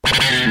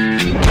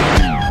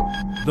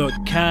The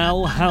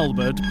Cal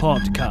Halbert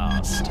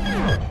Podcast.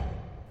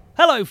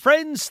 Hello,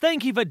 friends.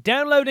 Thank you for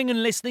downloading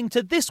and listening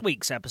to this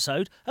week's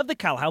episode of the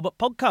Cal Halbert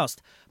Podcast.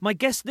 My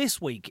guest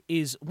this week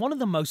is one of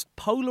the most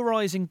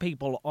polarising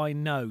people I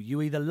know.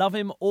 You either love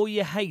him or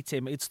you hate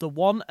him. It's the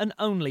one and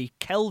only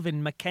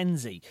Kelvin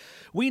MacKenzie.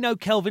 We know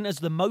Kelvin as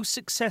the most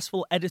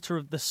successful editor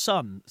of The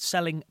Sun,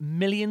 selling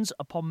millions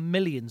upon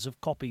millions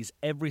of copies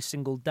every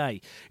single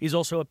day. He's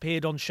also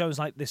appeared on shows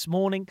like This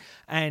Morning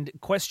and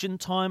Question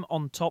Time.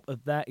 On top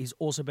of that, he's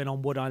also been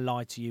on Would I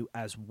Lie to You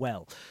as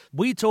well.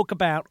 We talk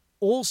about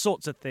all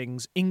sorts of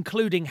things,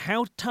 including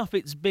how tough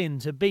it's been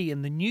to be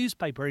in the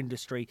newspaper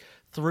industry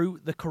through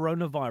the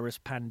coronavirus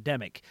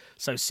pandemic.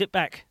 So sit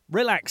back,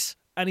 relax,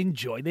 and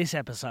enjoy this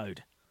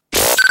episode.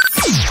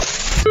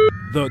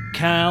 The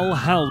Cal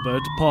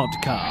Halbert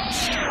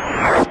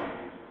Podcast.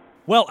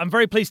 Well, I'm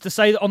very pleased to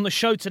say that on the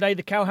show today,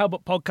 the Cal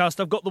Halbert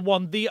Podcast, I've got the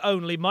one, the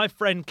only, my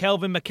friend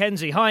Kelvin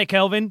MacKenzie. Hi,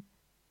 Kelvin.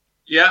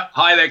 Yeah,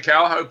 hi there,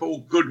 Cal. Hope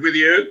all good with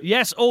you.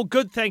 Yes, all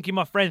good, thank you,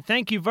 my friend.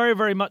 Thank you very,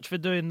 very much for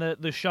doing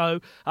the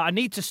show. I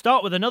need to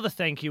start with another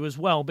thank you as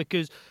well,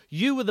 because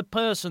you were the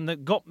person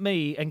that got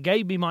me and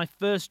gave me my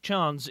first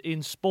chance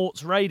in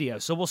sports radio.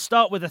 So we'll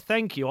start with a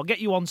thank you. I'll get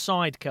you on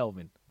side,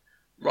 Kelvin.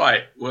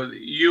 Right. Well,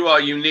 you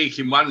are unique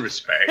in one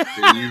respect.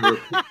 You were,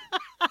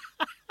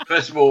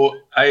 first of all,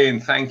 in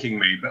thanking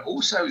me, but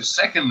also,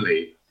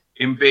 secondly,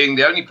 in being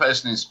the only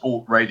person in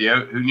sport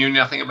radio who knew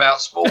nothing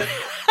about sport.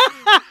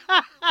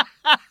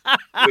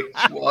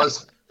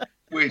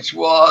 which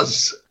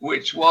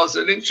was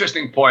an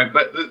interesting point.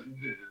 But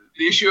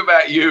the issue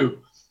about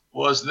you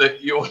was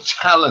that your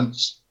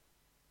talents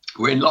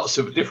were in lots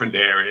of different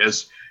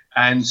areas,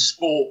 and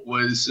sport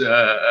was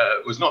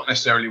not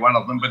necessarily one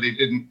of them. But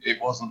it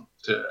wasn't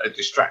a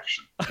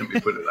distraction. Let me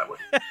put it that way.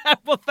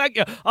 Well, thank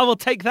you. I will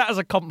take that as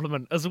a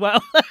compliment as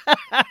well.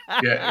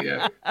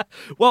 Yeah.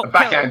 Well, a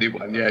backhanded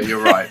one. Yeah,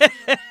 you're right.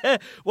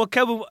 Well,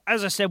 Kelvin,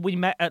 as I said, we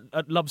met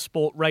at Love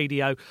Sport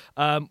Radio,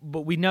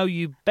 but we know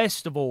you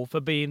best of all for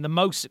being the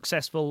most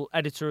successful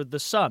editor of The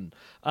Sun.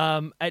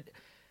 I'll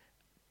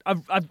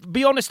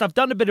be honest, I've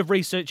done a bit of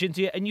research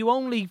into you, and you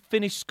only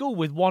finished school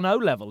with 1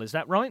 O-level. Is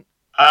that right?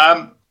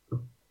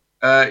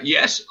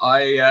 Yes,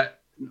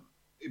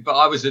 but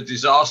I was a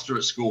disaster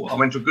at school. I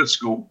went to a good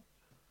school.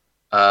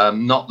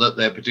 Not that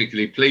they're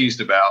particularly pleased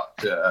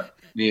about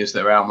me as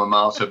their alma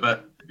mater,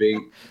 but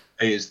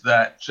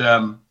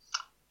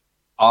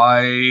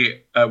I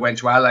went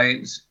to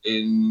Allane's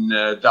in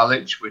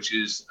Dulwich, which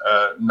is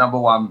number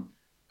one,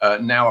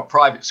 now a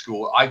private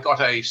school. I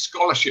got a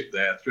scholarship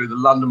there through the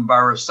London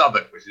Borough of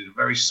Southwark, which is a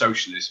very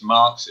socialist,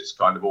 Marxist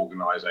kind of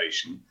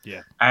organisation.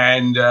 Yeah.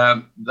 And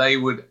they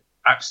would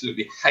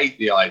absolutely hate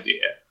the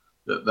idea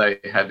that they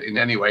had in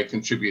any way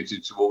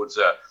contributed towards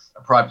a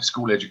private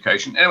school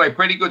education. Anyway,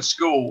 pretty good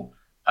school.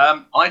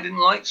 I didn't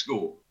like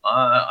school.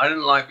 I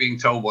didn't like being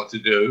told what to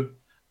do.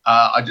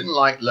 I didn't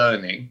like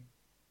learning.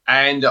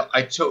 And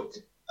I took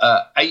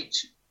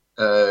 8,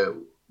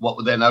 what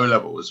were then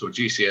O-levels or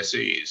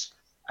GCSEs,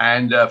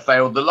 and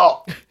failed the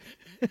lot.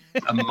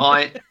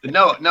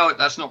 No,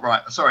 that's not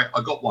right. Sorry,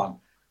 I got 1.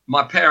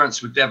 My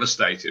parents were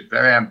devastated,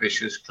 very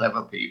ambitious,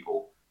 clever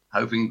people,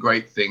 hoping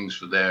great things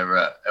for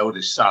their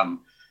eldest son.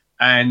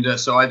 And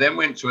so I then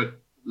went to a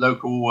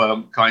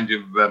local kind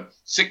of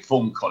sixth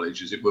form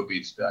college, as it would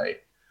be today.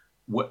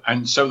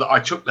 And so that I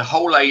took the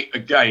whole 8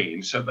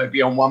 again, so they'd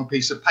be on one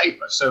piece of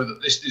paper, so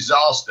that this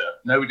disaster,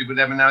 nobody would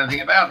ever know anything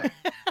about it.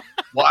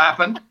 What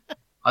happened?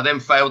 I then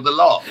failed the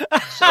lot.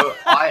 So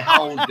I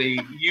hold the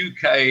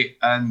UK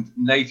and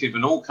native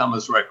and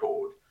all-comers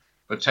record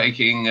for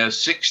taking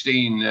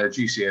 16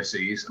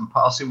 GCSEs and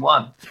passing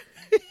 1.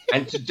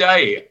 And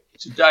today,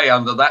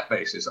 under that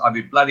basis, I'd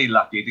be bloody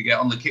lucky to get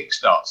on the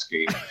Kickstart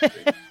scheme.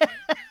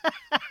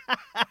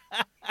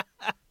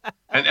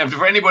 and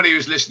for anybody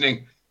who's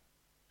listening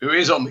who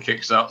is on the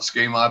Kickstart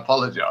scheme, I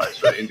apologise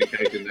for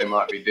indicating they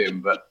might be dim,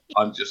 but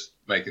I'm just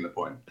making the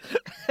point.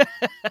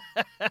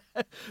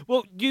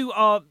 Well, you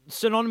are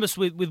synonymous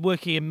with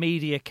working in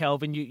media,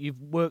 Kelvin.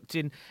 You've worked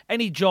in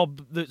any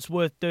job that's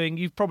worth doing.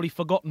 You've probably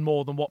forgotten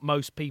more than what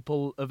most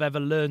people have ever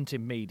learnt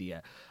in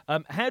media.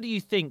 How do you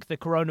think the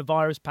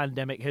coronavirus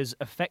pandemic has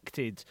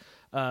affected,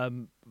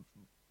 from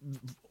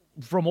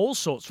all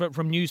sorts,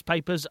 from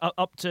newspapers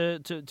up to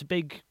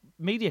big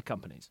media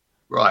companies?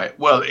 Right.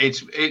 Well,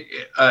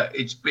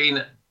 it's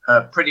been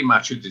pretty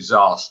much a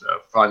disaster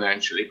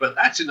financially, but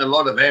that's in a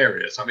lot of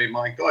areas. I mean,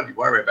 my God, you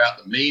worry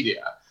about the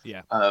media.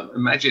 Yeah.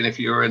 Imagine if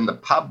you're in the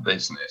pub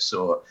business,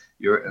 or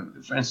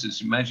for instance,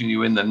 imagine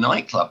you're in the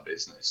nightclub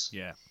business.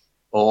 Yeah.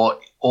 Or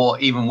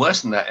even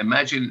worse than that,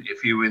 imagine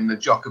if you were in the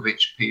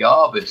Djokovic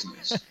PR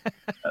business.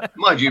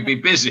 Mind you, you'd be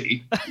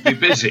busy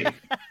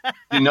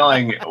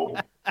denying it all.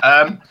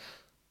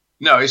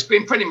 No, it's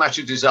been pretty much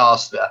a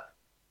disaster.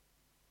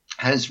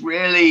 Has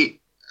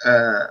really,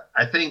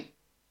 I think,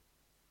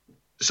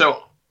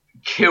 so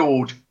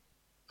killed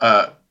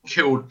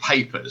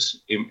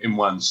papers in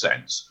one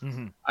sense.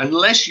 Mm-hmm.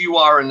 Unless you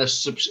are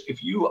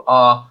if you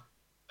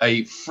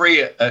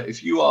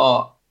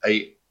are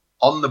a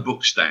on the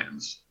book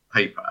stands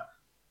paper,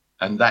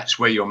 And that's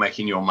where you're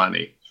making your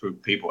money, through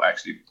people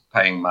actually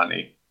paying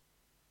money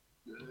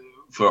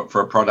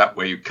for a product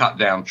where you cut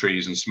down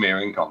trees and smear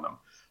ink on them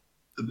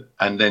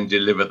and then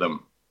deliver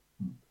them,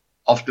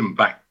 often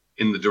back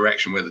in the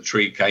direction where the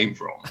tree came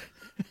from.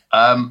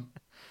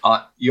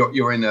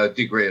 You're in a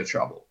degree of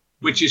trouble,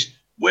 which is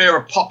where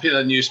a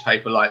popular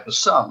newspaper like The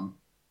Sun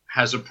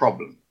has a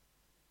problem.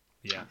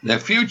 Yeah. Their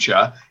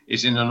future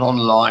is in an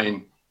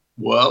online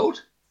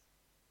world.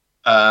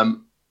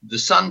 The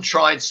Sun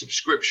tried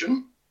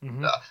subscription.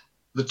 Mm-hmm.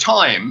 The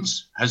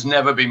Times has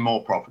never been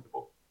more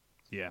profitable.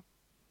 Yeah.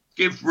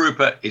 Give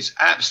Rupert his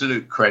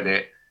absolute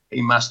credit.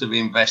 He must have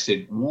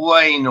invested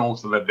way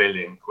north of £1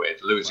 billion,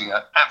 losing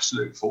an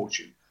absolute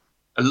fortune.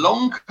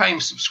 Along came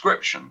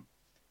subscription,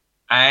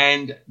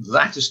 and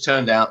that has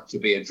turned out to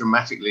be a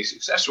dramatically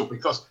successful,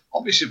 because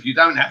obviously if you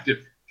don't have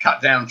to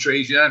cut down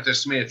trees, you don't have to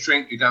smear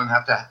trink, you don't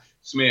have to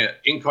smear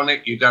ink on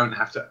it, you don't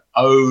have to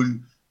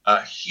own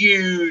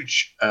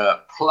huge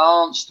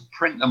plants to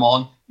print them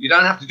on. You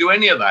don't have to do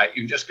any of that.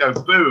 You can just go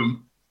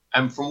boom,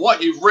 and from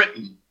what you've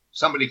written,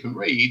 somebody can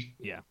read,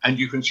 and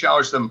you can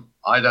charge them,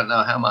 I don't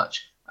know how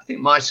much. I think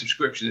my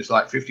subscription is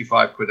like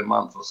 55 quid a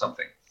month or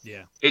something.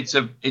 Yeah. It's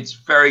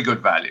very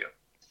good value.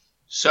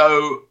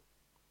 So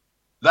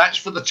that's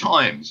for the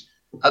Times.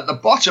 At the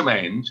bottom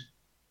end,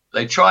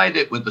 they tried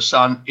it with the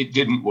Sun. It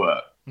didn't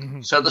work.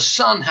 Mm-hmm. So the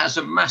Sun has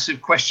a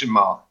massive question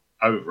mark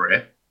over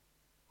it,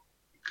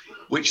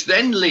 which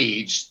then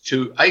leads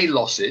to A,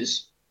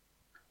 losses,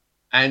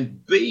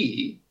 and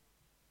B,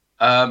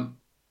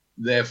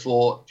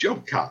 therefore,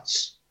 job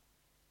cuts.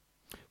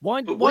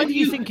 Why do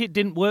you think it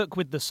didn't work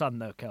with the Sun,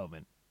 though,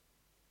 Kelvin?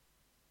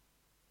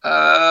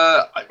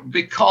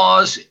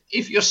 Because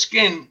if your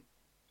skin,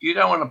 you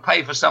don't want to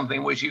pay for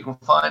something which you can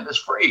find as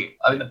free.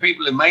 I mean, the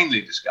people who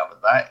mainly discovered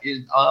that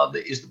is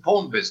the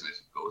porn business,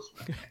 of course.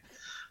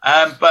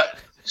 But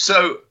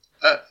so,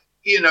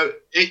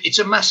 it's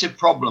a massive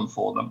problem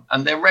for them,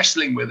 and they're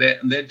wrestling with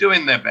it, and they're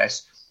doing their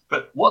best.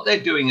 But what they're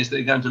doing is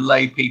they're going to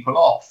lay people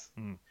off.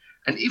 Mm.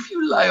 And if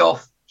you lay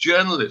off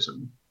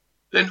journalism,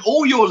 then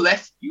you lay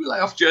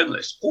off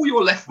journalists, all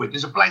you're left with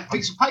is a blank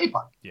piece of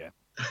paper. Yeah.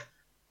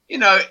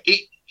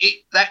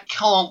 That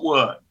can't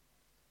work.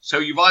 So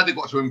you've either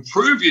got to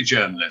improve your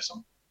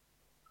journalism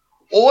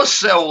or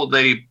sell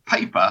the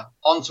paper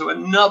onto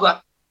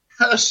another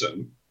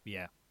person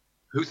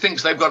who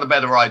thinks they've got a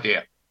better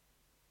idea.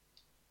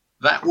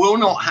 That will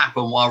not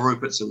happen while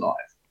Rupert's alive.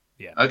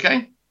 Yeah.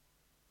 Okay?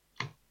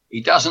 He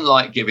doesn't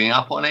like giving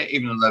up on it,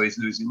 even though he's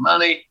losing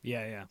money.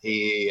 Yeah.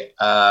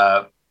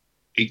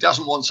 He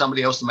doesn't want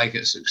somebody else to make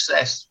it a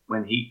success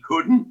when he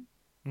couldn't.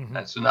 Mm-hmm.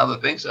 That's another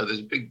thing. So there's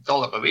a big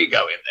dollop of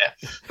ego in there.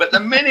 But the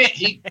minute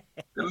he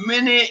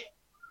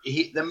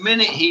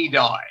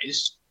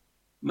dies,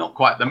 not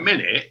quite the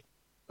minute,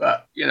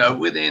 but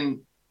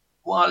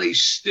while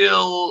he's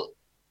still,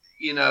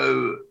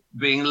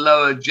 being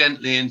lowered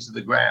gently into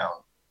the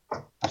ground,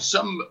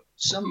 somebody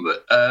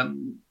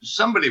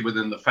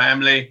within the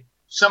family,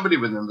 somebody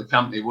within the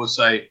company will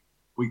say,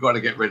 "We got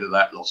to get rid of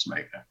that loss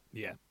maker."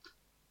 Yeah.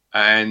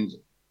 And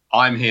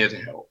I'm here to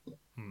help.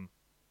 Hmm.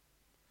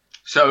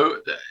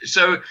 So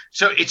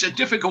it's a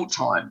difficult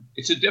time.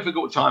 It's a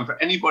difficult time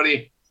for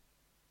anybody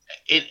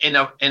in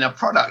a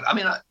product. I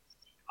mean,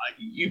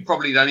 you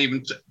probably don't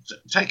even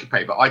take a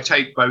paper. I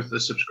take both the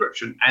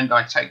subscription and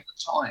I take the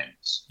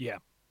Times. Yeah.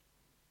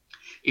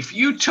 If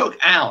you took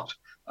out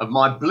of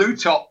my blue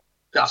top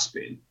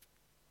dustbin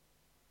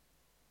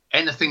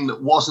anything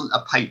that wasn't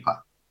a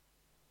paper,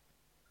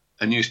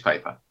 a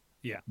newspaper,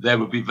 there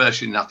would be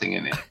virtually nothing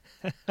in it.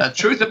 The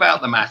truth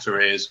about the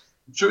matter is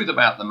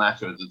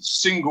the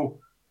single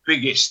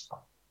biggest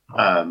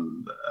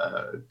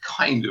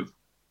kind of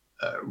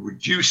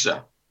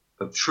reducer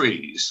of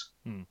trees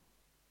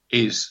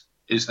is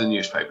the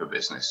newspaper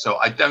business. So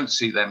I don't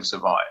see them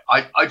survive.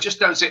 I just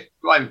don't see it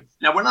surviving.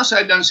 Now, when I say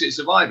I don't see it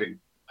surviving,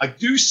 I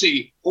do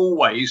see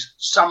always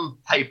some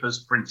papers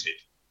printed.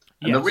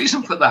 And the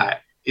reason for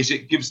that is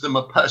it gives them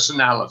a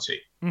personality.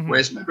 Mm-hmm.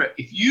 Whereas, remember,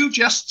 if you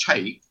just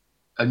take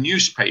a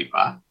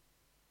newspaper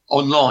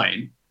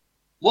online,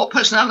 what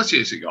personality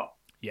has it got?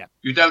 Yeah.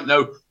 You don't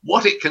know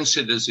what it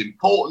considers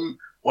important,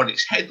 what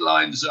its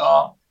headlines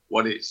are,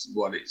 what its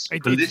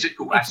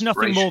political aspirations. It's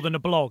nothing more than a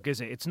blog,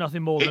 is it? It's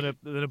nothing more than a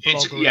blog or a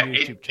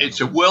YouTube channel. It's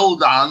a well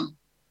done,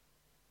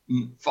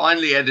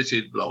 finely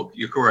edited blog.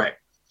 You're correct.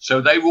 So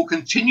they will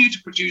continue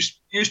to produce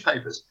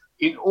newspapers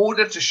in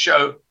order to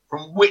show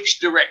from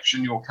which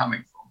direction you're coming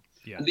from.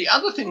 Yeah. And the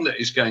other thing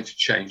that is going to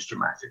change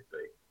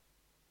dramatically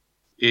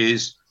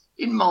is,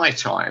 in my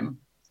time,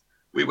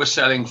 we were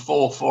selling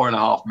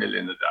 4.5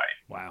 million a day.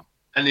 Wow.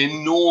 An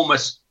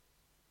enormous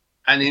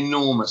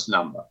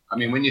number. I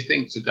mean, when you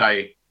think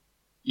today,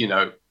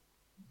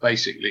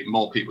 basically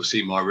more people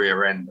see my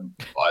rear end than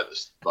by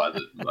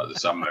the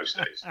sun most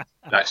days.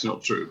 That's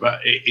not true,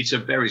 but it's a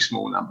very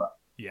small number.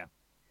 Yeah.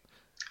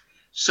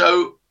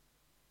 So,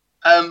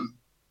 that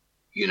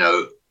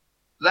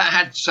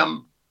had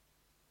some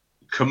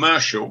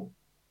commercial.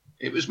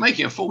 It was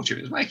making a fortune.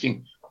 It was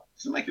making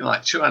He's making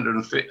like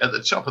 250 at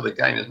the top of the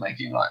game. He's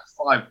making like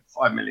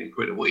 5 million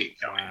quid a week.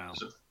 I mean,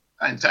 it's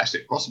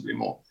fantastic, possibly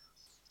more.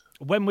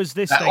 When was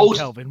this then,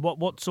 Kelvin?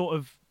 What sort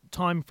of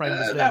time frame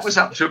was this? That was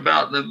up to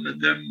about the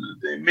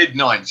mid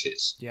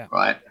 90s,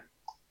 right?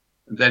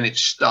 And then it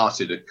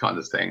started a kind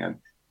of thing, and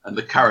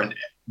the current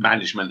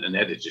management and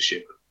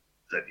editorship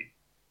that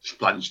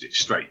plunged it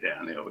straight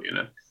downhill, you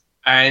know.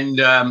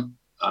 And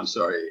I'm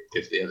sorry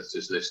if the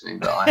editor's listening,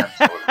 but I have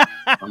told him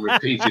on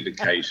repeated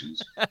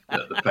occasions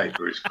that the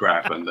paper is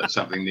crap and that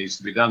something needs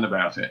to be done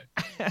about it.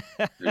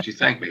 Would you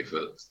thank me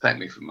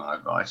for my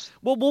advice?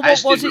 Well, what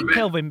was it,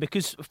 Kelvin?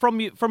 Because from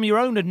your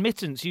own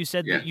admittance, you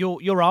said that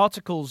your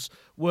articles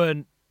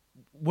weren't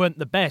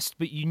the best,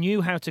 but you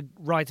knew how to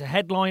write a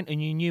headline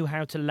and you knew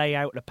how to lay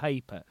out a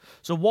paper.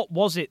 So what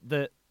was it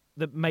that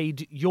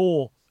made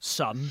your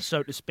son,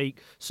 so to speak,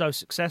 so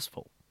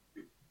successful?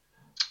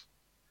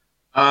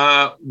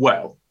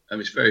 Well,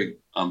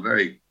 I'm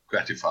very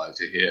gratified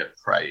to hear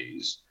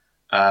praise,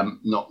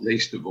 not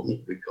least of all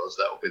because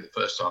that will be the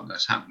first time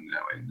that's happened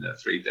now in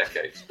 3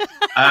 decades.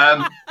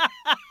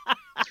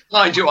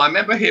 Mind you, I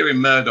remember hearing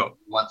Murdoch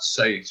once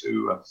say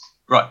to,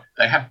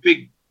 they have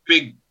big,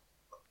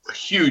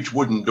 huge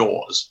wooden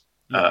doors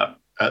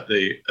at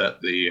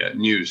the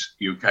News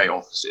UK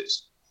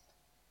offices,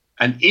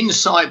 and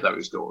inside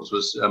those doors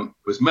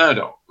was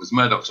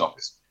Murdoch's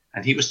office.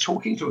 And he was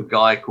talking to a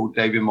guy called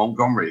David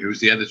Montgomery, who was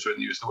the editor of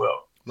News of the World,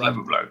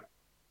 clever bloke.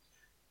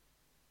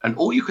 And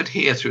all you could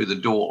hear through the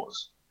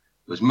doors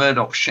was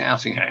Murdoch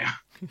shouting at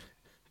him.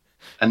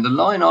 And the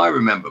line I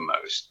remember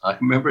most, I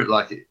remember it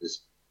like it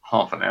was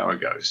half an hour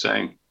ago,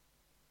 saying,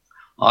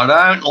 "I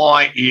don't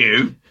like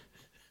you,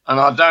 and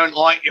I don't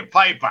like your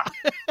paper."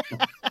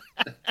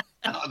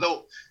 And I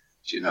thought,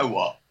 do you know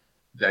what,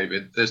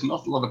 David? There's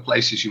not a lot of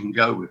places you can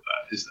go with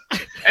that, is there?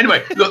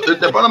 Anyway, look,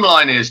 the bottom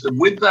line is that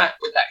with that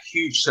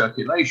huge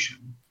circulation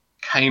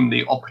came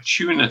the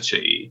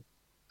opportunity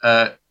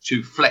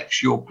to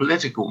flex your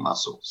political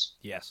muscles.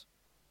 Yes.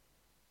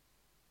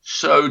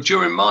 So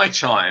during my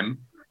time,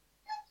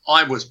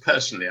 I was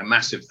personally a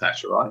massive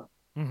Thatcherite,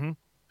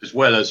 as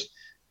well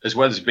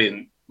as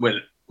being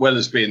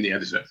the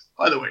editor.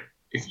 By the way,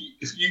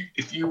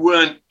 if you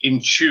weren't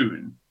in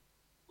tune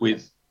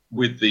with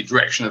the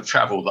direction of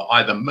travel that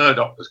either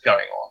Murdoch was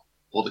going on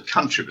or the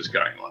country was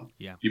going on,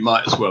 you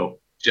might as well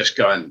just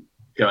go and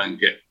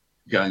get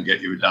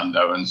your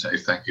redundo and say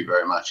thank you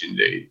very much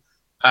indeed.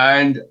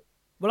 And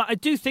well, I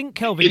do think,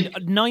 Kelvin,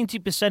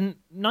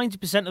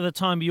 90% of the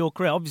time of your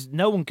career, obviously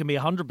no one can be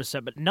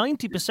 100%, but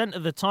 90%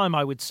 of the time,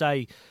 I would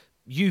say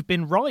you've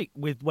been right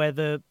with where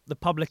the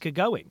public are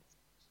going.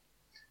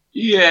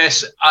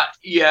 Yes,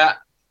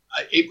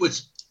 it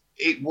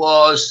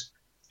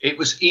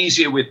was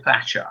easier with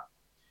Thatcher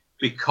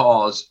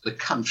because the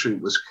country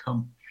was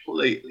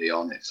completely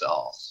on its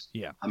arse.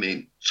 Yeah. I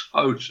mean,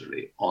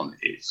 totally on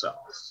its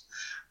arse.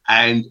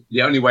 And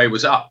the only way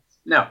was up.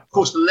 Now, of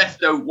course, the left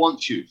don't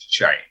want you to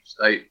change.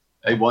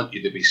 They want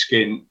you to be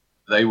skinned.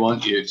 They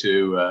want you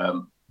to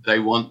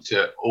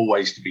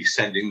always to be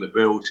sending the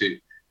bill to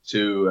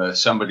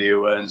somebody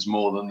who earns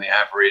more than the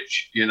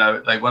average. You know,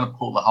 they want to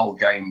pull the whole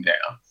game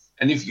down.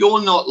 And if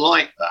you're not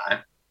like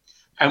that,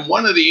 and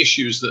one of the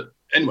issues that,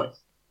 anyway,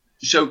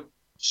 so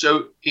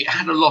it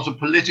had a lot of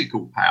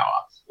political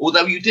power,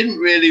 although you didn't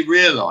really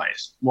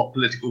realise what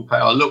political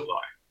power looked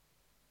like.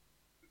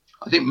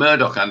 I think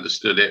Murdoch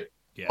understood it,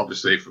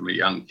 obviously, from a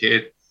young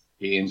kid.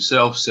 He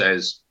himself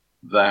says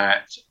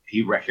that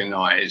he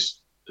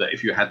recognised that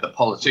if you had the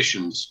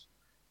politicians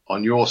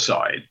on your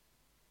side,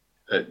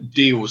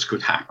 deals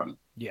could happen.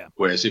 Yeah.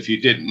 Whereas if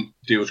you didn't,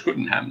 deals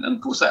couldn't happen. And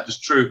of course, that was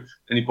true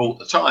when he bought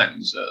the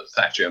Times.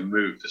 Thatcher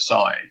moved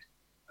aside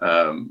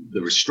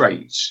the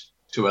restraints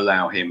to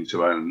allow him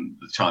to own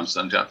the Times.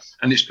 And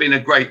it's been a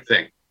great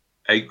thing.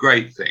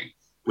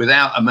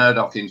 Without a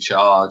Murdoch in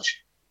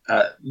charge,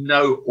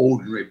 no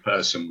ordinary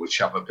person would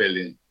shove $1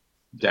 billion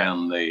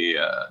down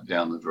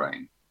the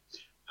drain.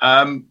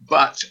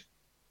 But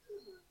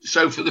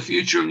so for the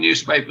future of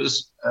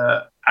newspapers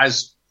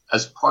as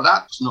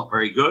products, not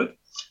very good.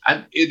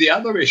 And the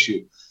other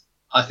issue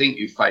I think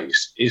you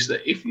face is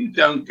that if you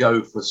don't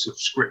go for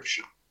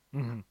subscription,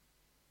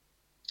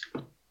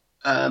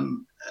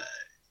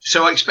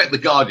 so I expect the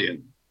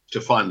Guardian to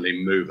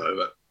finally move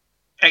over.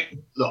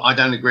 Look, I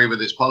don't agree with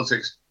this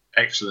politics.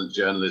 Excellent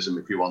journalism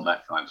if you want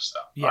that kind of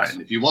stuff, right?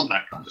 And if you want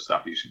that kind of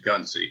stuff, you should go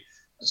and see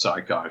a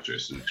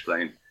psychiatrist and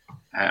explain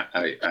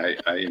how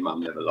your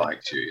mum never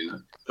liked you, you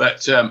know.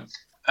 But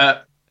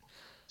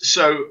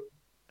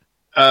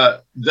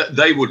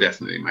they will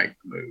definitely make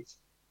the move.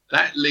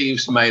 That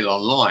leaves Mail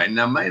Online.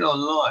 Now, Mail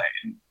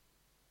Online,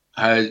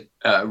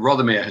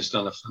 Rothermere has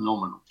done a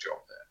phenomenal job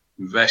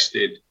there.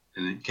 Invested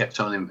and kept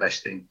on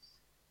investing,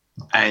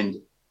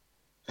 and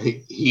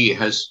he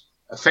has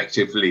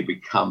effectively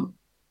become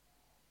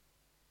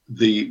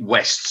the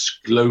West's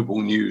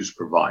global news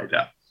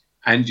provider.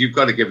 And you've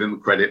got to give him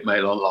credit.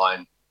 Mail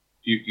Online,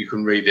 you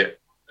can read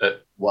it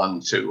at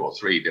 1, 2, or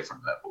 3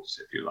 different levels,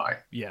 if you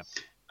like. Yeah.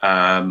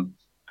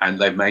 And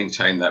they've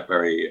maintained that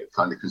very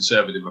kind of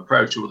conservative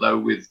approach, although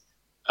with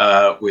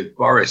with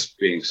Boris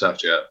being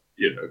such a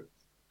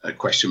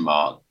question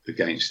mark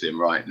against him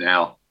right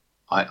now,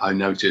 I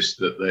noticed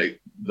that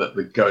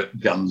the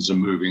guns are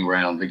moving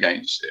around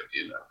against him.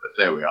 But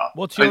there we are.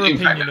 What's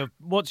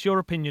your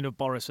opinion of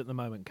Boris at the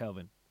moment,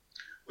 Kelvin?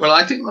 Well,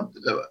 I think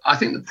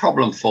the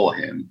problem for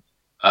him,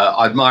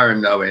 I admire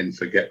him no end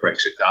for get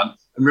Brexit done.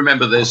 And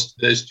remember, there's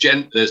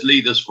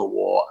leaders for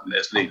war and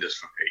there's leaders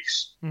for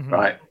peace,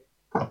 right?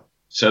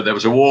 So there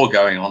was a war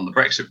going on. The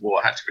Brexit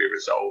war had to be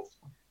resolved.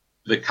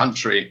 The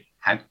country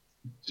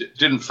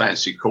didn't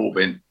fancy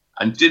Corbyn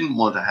and didn't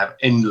want to have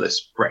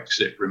endless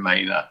Brexit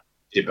Remainer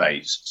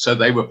debates. So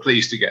they were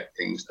pleased to get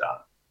things done.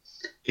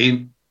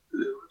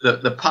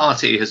 The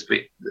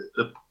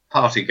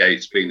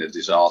Partygate's been a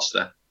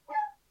disaster.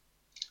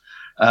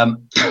 And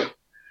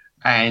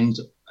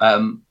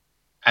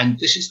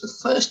this is the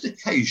first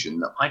occasion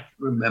that I can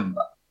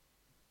remember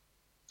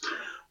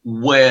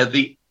where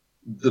the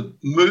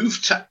move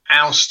to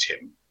oust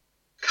him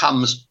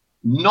comes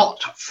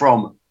not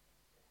from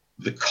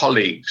the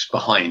colleagues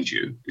behind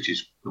you, which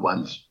is the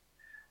ones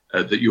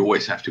that you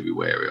always have to be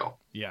wary of.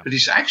 Yeah. But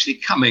it's actually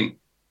coming,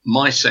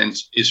 my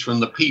sense, is from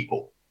the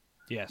people.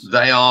 Yes.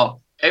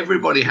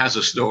 Everybody has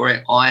a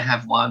story. I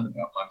have one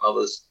about my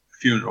mother's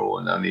funeral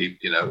and only,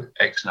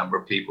 X number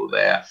of people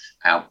there,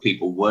 how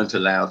people weren't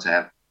allowed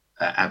to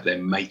have their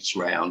mates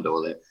round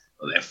or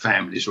their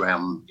families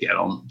round, get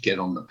on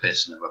the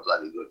piss and have a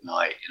bloody good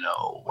night,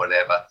 or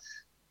whatever.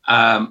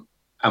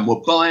 And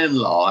we're by and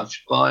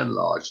large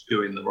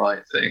doing the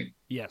right thing.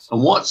 Yes.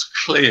 And what's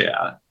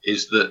clear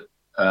is that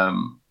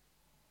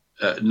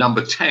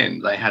number 10,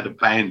 they had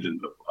abandoned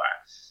the plan.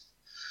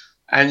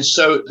 And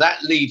so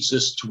that leads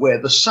us to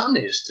where the Sun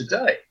is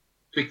today,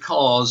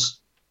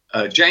 because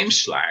James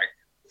Slack,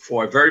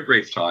 for a very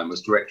brief time,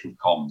 was director of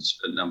comms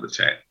at number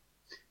 10.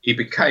 He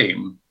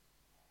became,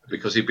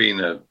 because he'd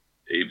been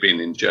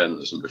in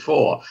journalism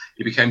before,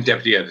 he became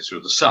deputy editor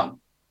of the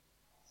Sun.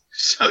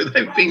 So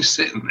they've been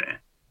sitting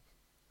there,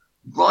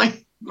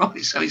 right.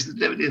 So he's the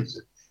deputy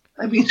editor.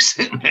 They've been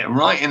sitting there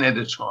writing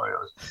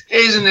editorials.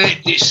 Isn't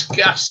it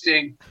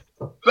disgusting?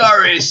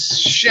 Boris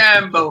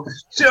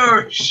shambles,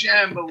 tourist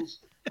shambles,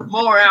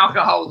 more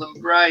alcohol than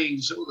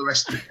brains, all the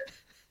rest of it.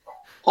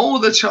 All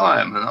the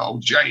time, and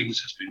old James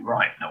has been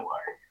writing away.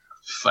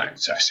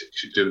 Fantastic.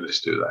 Should do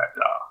this, do that.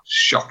 Oh,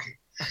 shocking.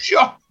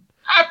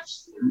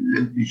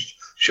 Absolutely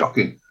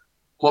shocking.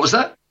 What was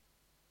that?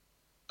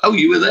 Oh,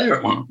 you were there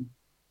at one.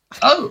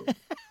 Oh,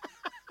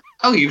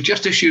 you've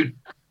just issued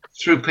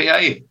through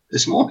PA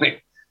this morning.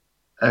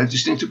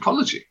 Distinct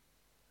apology.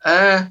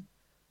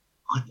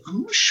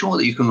 I'm not sure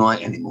that you can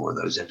write any more of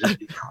those. You can't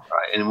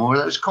write any more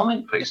of those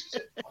comment pieces,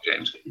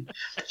 James.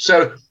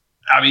 So,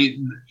 I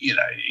mean,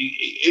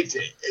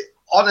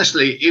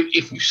 honestly,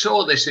 if you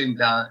saw this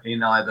in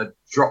either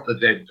Drop the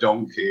Dead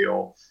Donkey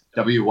or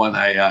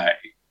W1AA,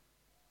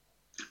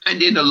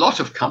 and in a lot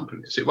of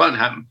companies, it won't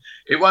happen.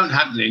 It won't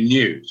happen in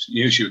News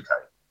UK.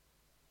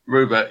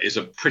 Rupert is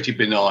a pretty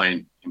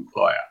benign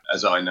employer,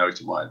 as I know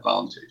to my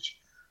advantage,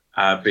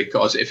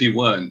 because if he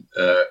weren't,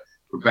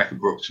 Rebecca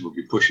Brooks would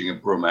be pushing a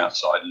broom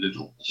outside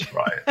Lidl's,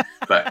 right?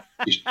 But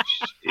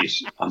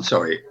I'm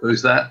sorry,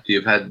 who's that?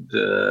 You've had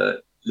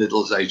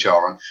Lidl's HR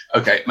on.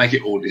 Okay, make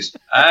it Audis.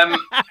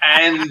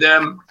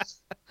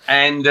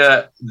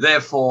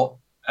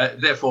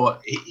 Therefore,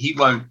 he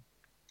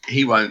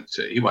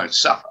won't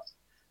suffer.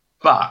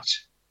 But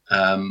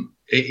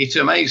it's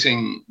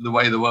amazing the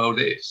way the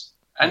world is,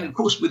 and of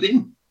course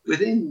within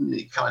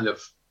the kind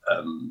of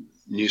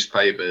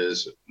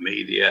newspapers,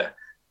 media.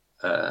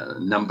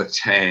 Number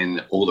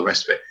 10, all the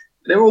rest of it.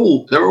 They're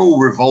all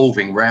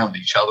revolving around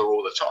each other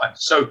all the time.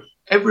 So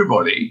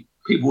everybody,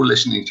 people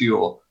listening to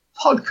your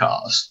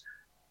podcast,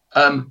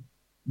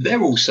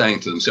 they're all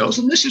saying to themselves,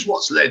 and this is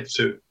what's led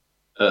to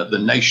the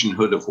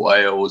nationhood of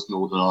Wales,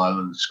 Northern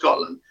Ireland, and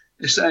Scotland.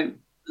 They're saying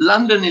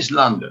London is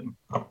London,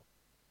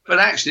 but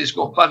actually it's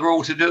got bugger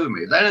all to do with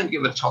me. They don't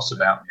give a toss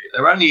about me.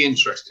 They're only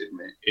interested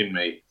in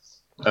me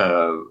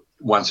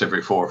once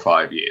every 4 or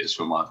 5 years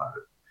for my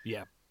vote.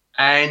 Yeah.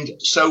 And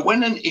so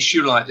when an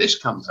issue like this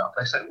comes up,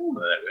 they say, oh,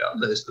 there we are.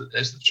 There's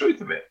the truth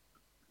of it.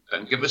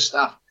 Don't give us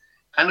stuff.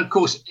 And, of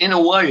course, in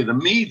a way, the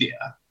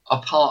media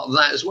are part of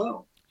that as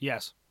well.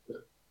 Yes.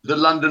 The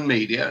London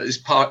media is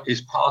part of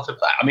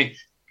that. I mean,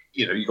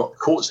 you've got the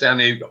courts down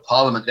here, you've got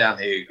Parliament down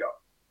here, you've got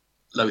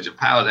loads of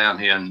power down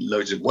here and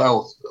loads of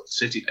wealth, you've got the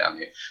city down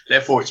here.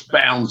 Therefore, it's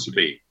bound to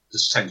be the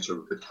centre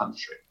of the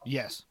country.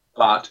 Yes.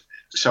 But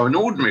so an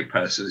ordinary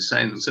person is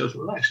saying to themselves,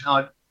 well,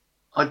 actually,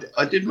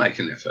 I did make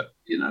an effort.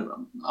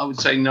 I would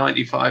say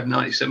 95,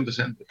 97%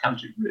 of the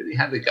country really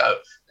had a go.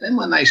 Then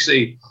when they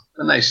see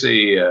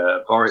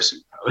Boris,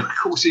 of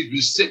course, he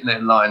was sitting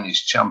there lying his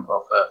chump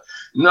off.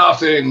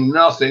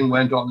 Nothing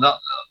went on.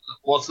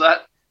 What's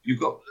that? You've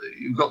got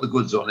the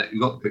goods on it.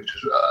 You've got the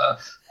pictures.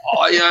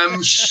 I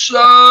am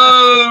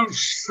so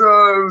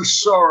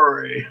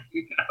sorry.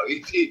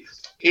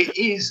 It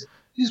is,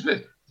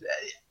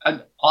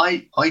 and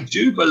I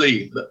do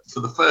believe that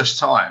for the first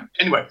time.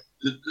 Anyway.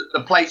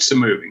 The plates are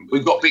moving.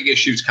 We've got big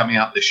issues coming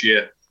up this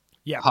year.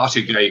 Yeah.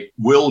 Partygate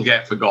will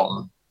get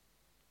forgotten.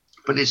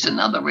 But it's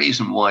another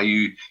reason why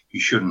you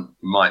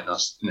might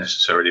not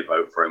necessarily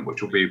vote for him,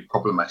 which will be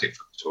problematic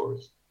for the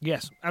Tories.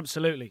 Yes,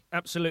 absolutely.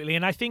 Absolutely.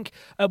 And I think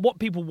what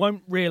people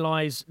won't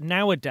realise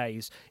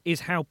nowadays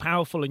is how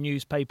powerful a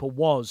newspaper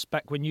was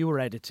back when you were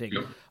editing.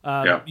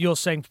 You're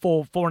saying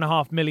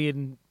 4.5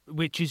 million,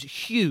 which is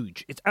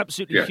huge. It's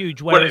absolutely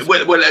huge. Whereas...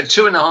 Well, at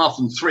 2.5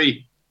 and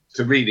 3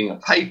 to reading a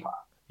paper,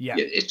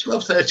 it's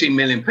 12, 13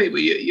 million people.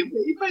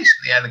 You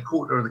basically had a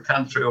quarter of the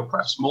country, or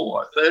perhaps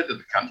more, a third of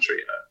the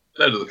country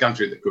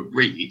that could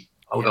read.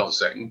 Hold on a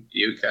second,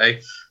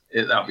 UK.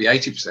 That'll be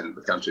 80% of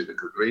the country that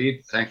could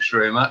read. Thanks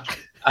very much.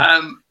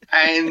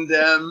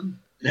 Anyway,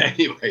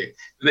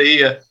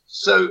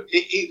 so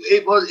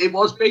it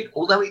was big,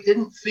 although it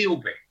didn't feel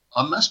big.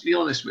 I must be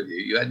honest with you.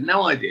 You had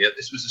no idea.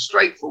 This was a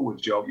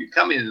straightforward job. You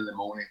come in the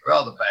morning,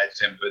 rather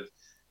bad-tempered,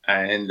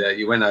 and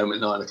you went home at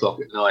 9 o'clock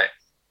at night,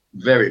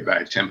 very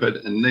bad-tempered,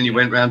 and then you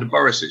went round to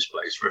Boris's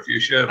place for a few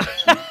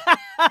sherbets.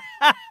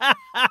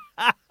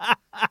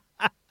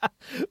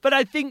 But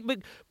I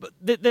think,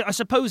 I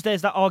suppose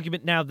there's that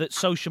argument now that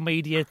social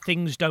media,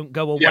 things don't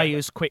go away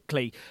as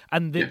quickly.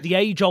 And the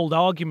age-old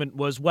argument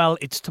was, well,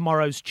 it's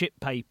tomorrow's chip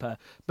paper.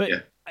 But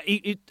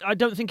I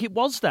don't think it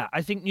was that.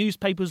 I think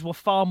newspapers were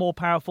far more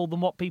powerful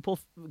than what people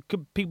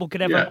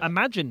could ever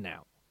imagine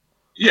now.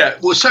 Yeah,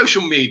 well,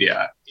 social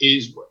media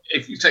is,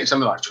 if you take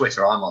something like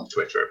Twitter, I'm on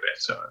Twitter a bit,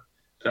 so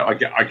I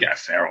get a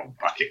fair old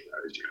bucket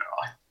load,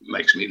 It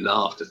makes me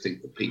laugh to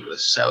think that people are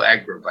so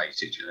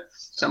aggravated,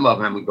 Some of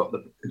them haven't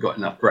got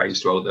enough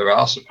brains to hold their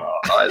arse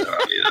apart either.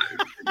 I mean,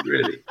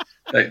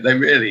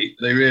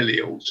 they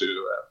really ought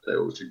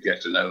to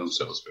get to know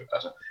themselves a bit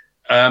better.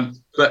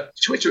 But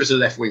Twitter is a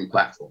left-wing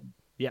platform.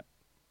 Yep.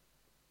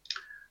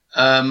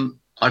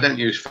 I don't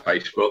use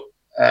Facebook.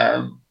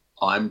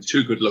 I'm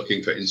too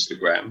good-looking for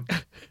Instagram,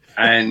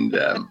 and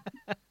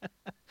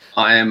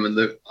I am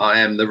the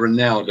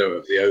Ronaldo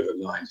of the over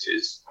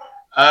 90s.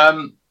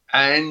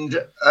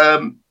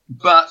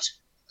 But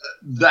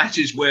that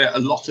is where a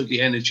lot of the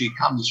energy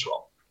comes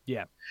from.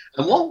 Yeah.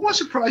 And what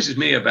surprises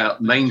me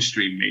about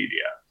mainstream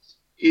media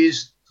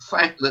is the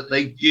fact that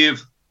they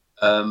give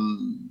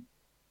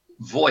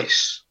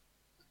voice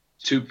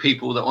to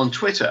people that on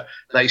Twitter,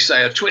 they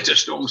say a Twitter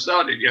storm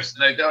started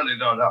yesterday.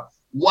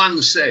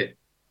 One said,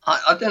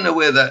 I don't know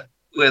who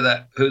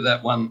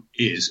that one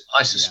is.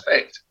 I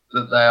suspect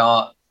that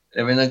they're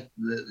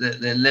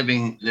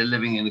living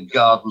in a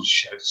garden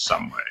shed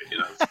somewhere,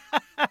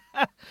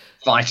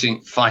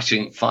 fighting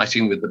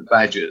with the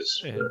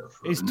badgers.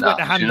 His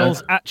Twitter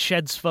handle's at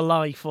Sheds for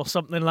Life or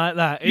something like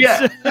that.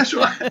 Yeah, that's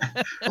right.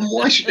 And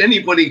why should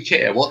anybody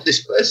care what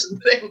this person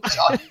thinks?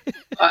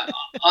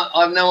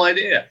 I've no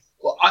idea.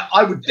 Well,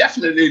 I would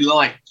definitely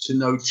like to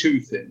know two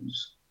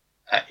things.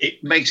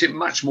 It makes it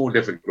much more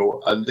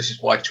difficult, and this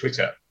is why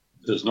Twitter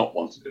does not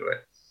want to do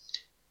it,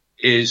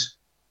 is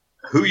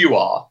who you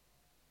are.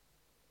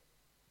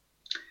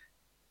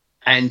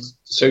 And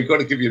so you've got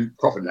to give your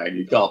proper name.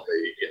 You can't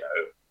be,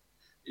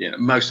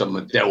 most of them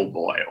are Del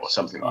Boy or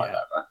something like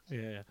that, right?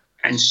 Yeah.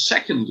 And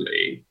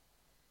secondly,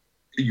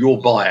 your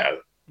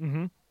bio,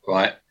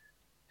 right?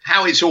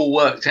 How it's all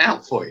worked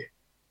out for you.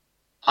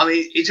 I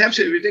mean, it's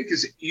absolutely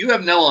ridiculous. You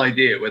have no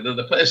idea whether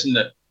the person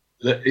that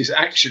is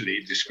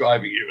actually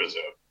describing you as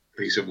a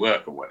piece of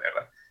work or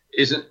whatever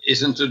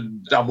isn't a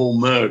double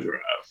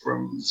murderer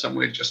from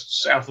somewhere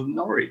just south of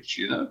Norwich,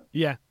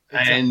 Yeah.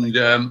 Exactly.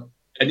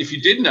 And if you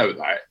did know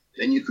that,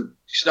 then you could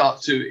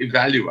start to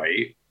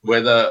evaluate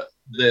whether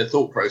their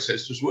thought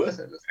process was worth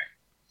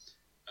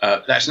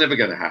anything. That's never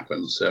going to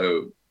happen.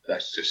 So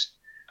that's just,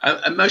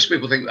 and most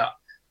people think that.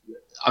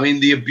 I mean,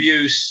 the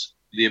abuse,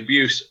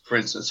 for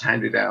instance,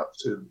 handed out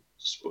to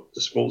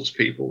the sports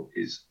people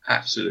is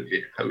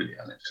absolutely wholly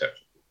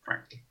unacceptable,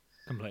 frankly.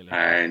 Completely.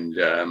 And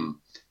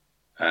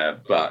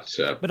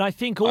but I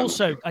think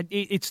also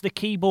it's the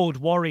keyboard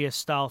warrior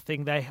style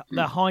thing. They're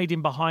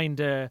hiding behind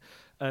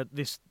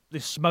this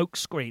smoke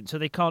screen, so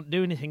they can't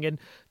do anything. And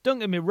don't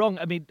get me wrong,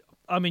 I mean,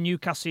 I'm a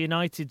Newcastle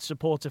United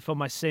supporter for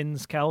my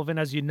sins, Kelvin,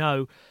 as you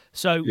know.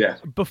 So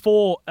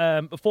before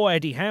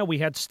Eddie Howe, we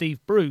had Steve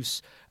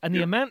Bruce, and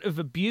the amount of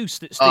abuse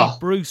that Steve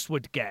Bruce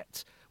would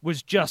get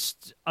was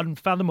just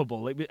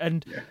unfathomable.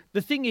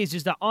 The thing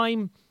is that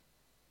I'm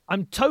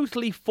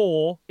totally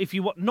for, if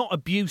you want, not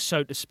abuse,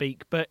 so to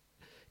speak, but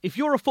if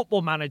you're a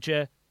football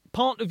manager,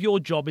 part of your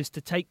job is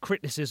to take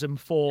criticism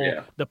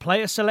for the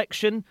player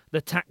selection, the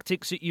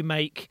tactics that you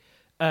make,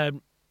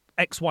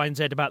 X, Y, and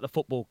Z about the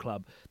football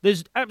club.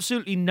 There's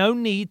absolutely no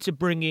need to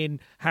bring in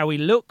how he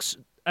looks,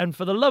 and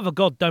for the love of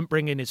God, don't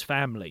bring in his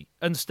family.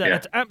 It's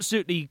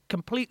absolutely,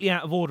 completely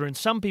out of order, and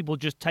some people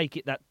just take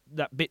it that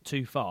bit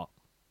too far.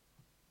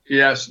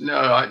 Yes,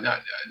 no,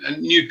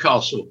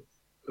 Newcastle,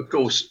 of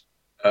course,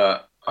 I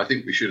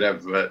think we should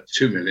have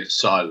 2 minutes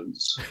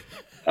silence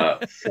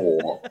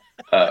for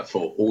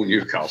all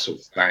Newcastle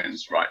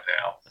fans right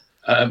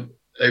now.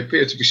 They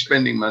appear to be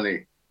spending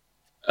money,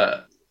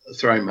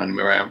 throwing money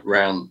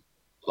around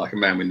like a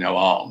man with no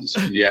arms,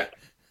 and yet,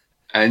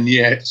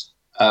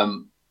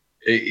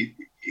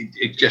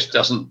 it just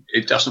doesn't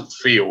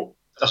feel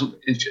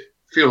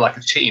like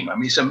a team. I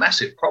mean, it's a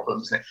massive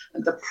problem, isn't it?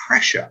 And the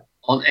pressure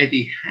on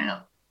Eddie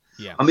Howe.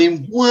 Yeah. I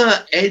mean,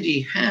 were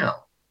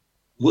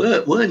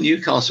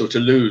Newcastle to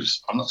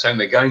lose, I'm not saying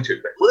they're going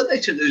to, but were they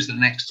to lose the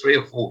next 3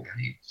 or 4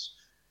 games,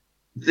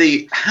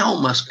 the Howe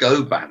must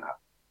go banner,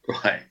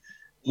 right,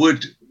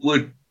 would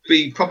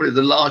be probably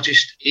the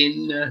largest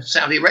in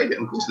Saudi Arabia.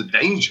 And of course, the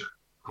danger,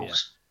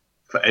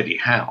 for Eddie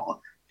Howe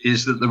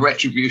is that the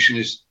retribution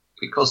is,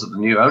 because of the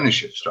new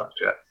ownership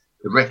structure,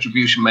 the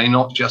retribution may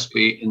not just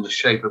be in the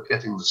shape of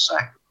getting the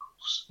sack, of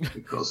course,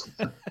 because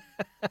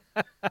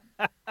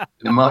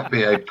there might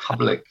be a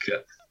public,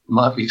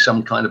 might be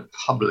some kind of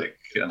public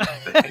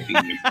beheading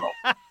involved,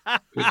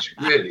 which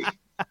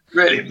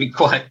really be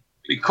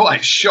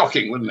quite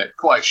shocking, wouldn't it?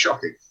 Quite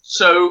shocking.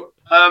 So,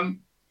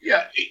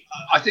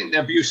 I think the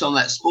abuse on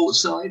that sports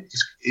side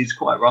is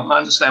quite wrong. I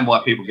understand why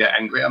people get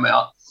angry. I mean,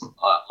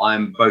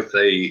 I'm both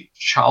a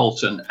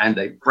Charlton and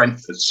a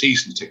Brentford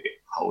season ticket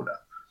holder.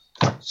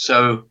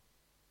 So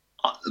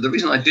the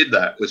reason I did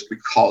that was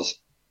because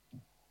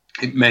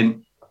it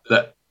meant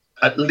that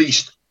at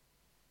least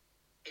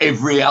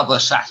every other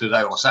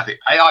Saturday,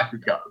 I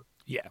could go.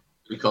 Yeah.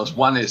 Because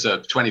one is a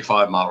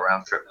 25-mile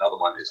round trip, another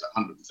one is a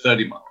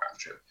 130-mile round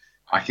trip.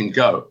 I can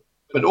go.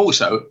 But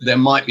also, there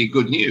might be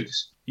good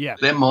news. Yeah.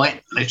 There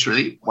might,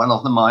 literally, one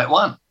of them might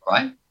win,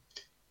 right?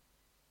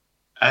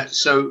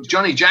 So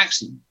Johnny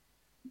Jackson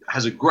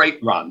has a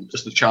great run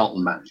as the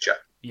Charlton manager.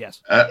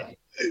 Yes.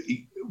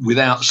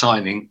 Without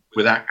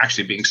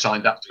actually being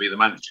signed up to be the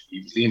manager.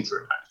 He was the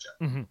interim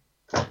manager.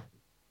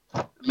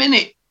 Mm-hmm.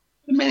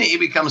 The minute he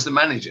becomes the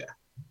manager,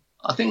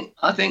 I think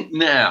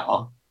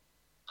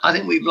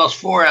we've lost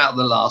 4 out of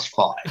the last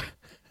 5.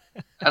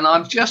 And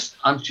I'm just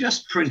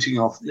printing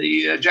off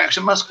the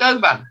Jackson must go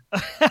banner.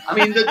 I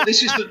mean,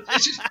 this is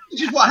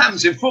what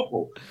happens in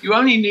football. You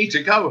only need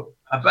to go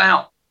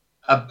about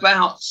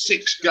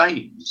 6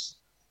 games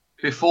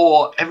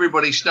before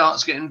everybody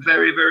starts getting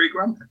very, very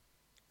grumpy.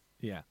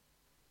 Yeah.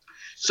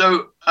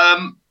 So,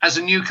 as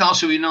a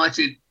Newcastle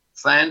United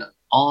fan,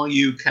 are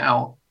you,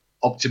 Cal,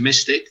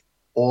 optimistic,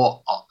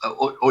 or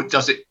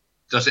does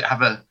it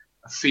have a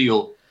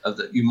feel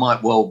that you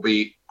might well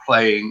be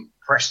playing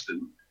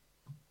Preston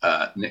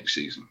next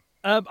season?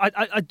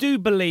 I do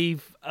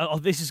believe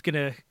this is going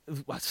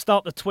to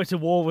start the Twitter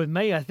war with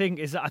me. I think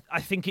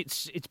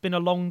it's been a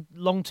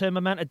long-term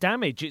amount of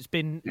damage. It's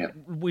been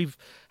We've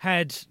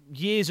had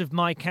years of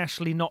Mike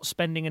Ashley not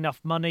spending enough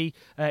money.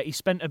 He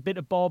spent a bit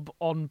of bob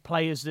on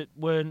players that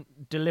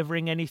weren't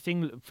delivering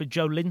anything. For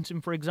Joe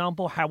Linton, for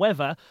example.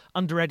 However,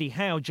 under Eddie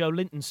Howe, Joe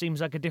Linton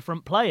seems like a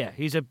different player.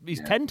 He's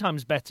 10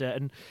 times better,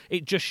 and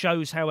it just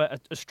shows how a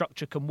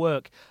structure can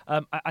work.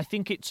 I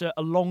think it's a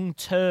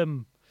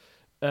long-term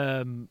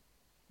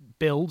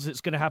builds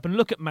that's going to happen.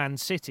 Look at Man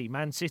City.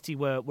 Man City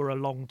were a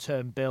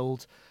long-term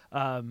build.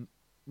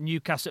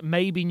 Newcastle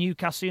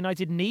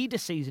United need a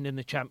season in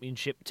the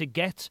Championship to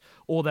get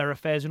all their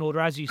affairs in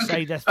order. As you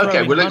say, they're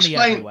throwing money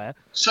everywhere.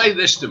 Say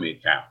this to me,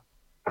 Cal.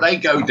 They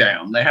go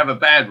down. They have a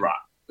bad run.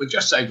 But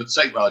just say, for the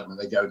sake of argument,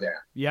 they go down.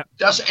 Yeah.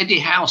 Does Eddie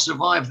Howe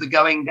survive the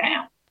going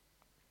down?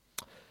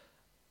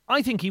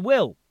 I think he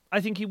will. I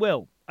think he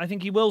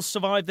will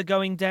survive the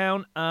going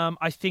down.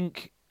 I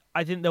think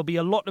there'll be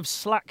a lot of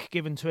slack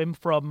given to him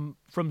from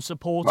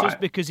supporters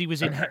because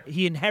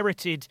he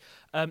inherited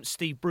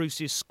Steve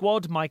Bruce's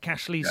squad, Mike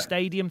Ashley's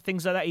stadium,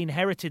 things like that. He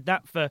inherited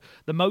that for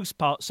the most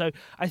part. So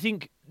I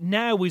think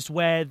now is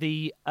where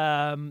the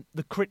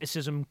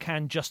criticism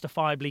can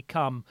justifiably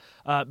come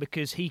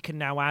because he can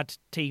now add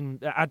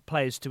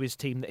players to his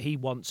team that he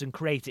wants and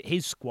create it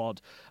his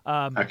squad.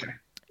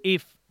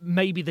 If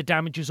maybe the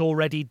damage is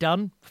already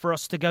done for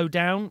us to go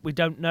down, we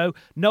don't know.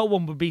 No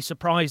one would be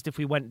surprised if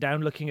we went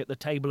down looking at the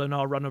table and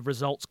our run of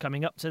results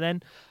coming up to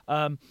then.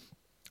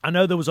 I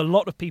know there was a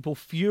lot of people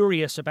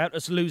furious about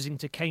us losing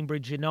to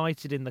Cambridge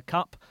United in the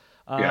Cup,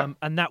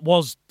 and that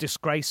was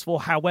disgraceful.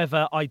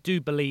 However, I do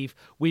believe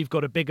we've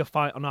got a bigger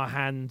fight on our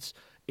hands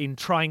in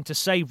trying to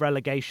save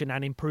relegation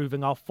and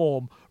improving our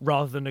form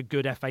rather than a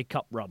good FA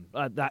Cup run.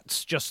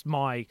 That's just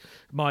my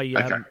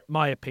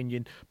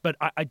opinion. But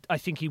I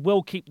think he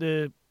will keep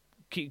the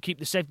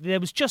safety. There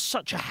was just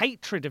such a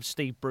hatred of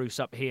Steve Bruce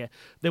up here.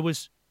 There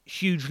was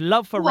huge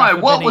love for Rafa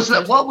Benitez. What was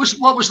that? What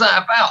was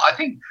that about? I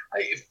think.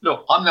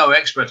 Look, I'm no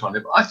expert on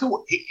it, but I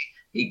thought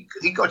he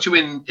got you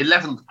in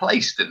 11th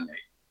place, didn't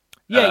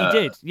he? Yeah, he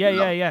did.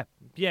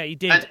 Yeah, he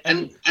did.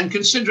 And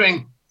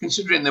considering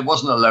there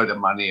wasn't a load of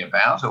money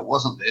about, or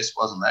wasn't this,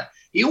 wasn't that,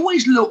 he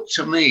always looked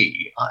to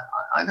me,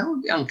 I don't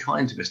want to be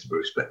unkind to Mr.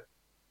 Bruce, but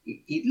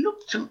he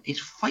looked to,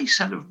 his face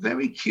had a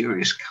very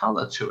curious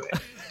colour to it,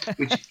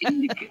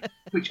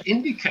 which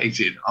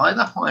indicated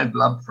either high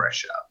blood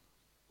pressure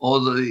or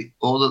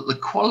that the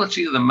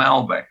quality of the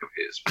Malbec of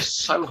his was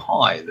so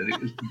high that it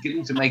was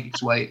beginning to make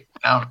its way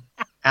out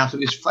of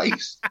his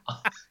face.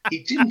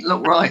 He didn't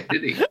look right,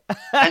 did he?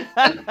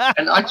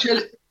 And I tell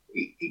you,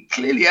 he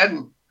clearly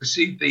hadn't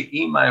received the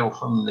email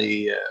from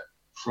the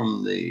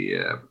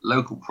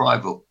local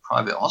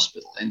private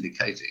hospital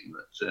indicating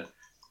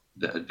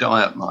that a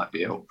diet might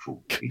be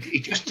helpful. He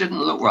just didn't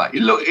look right.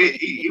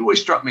 He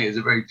always struck me as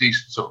a very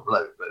decent sort of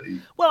bloke. But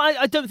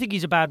I don't think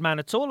he's a bad man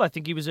at all. I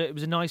think it was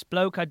a nice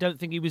bloke. I don't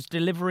think he was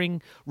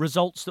delivering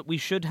results that we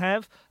should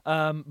have.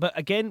 But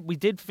again, we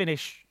did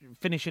finish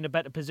in a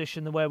better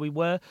position than where we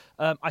were.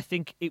 I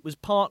think it was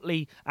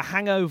partly a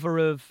hangover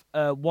of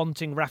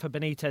wanting Rafa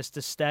Benitez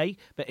to stay,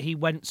 but he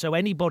went, so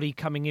anybody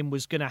coming in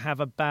was going to have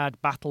a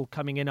bad battle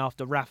coming in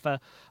after Rafa.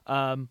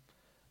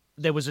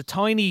 There was a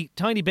tiny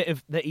bit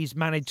of that he's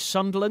managed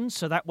Sunderland,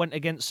 so that went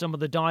against some of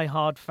the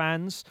die-hard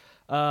fans.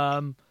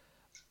 And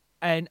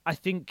I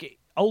think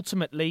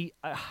ultimately,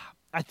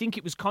 I think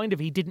it was kind of,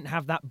 he didn't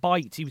have that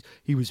bite.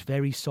 He was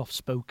very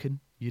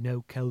soft-spoken,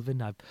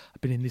 Kelvin. I've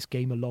been in this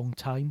game a long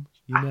time,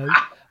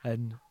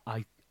 and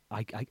I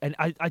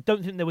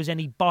don't think there was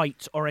any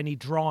bite or any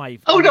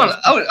drive. Hold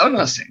on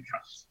a second.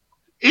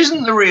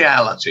 Isn't the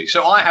reality?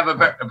 So I have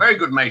a very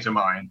good mate of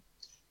mine.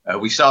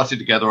 We started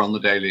together on the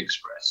Daily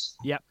Express.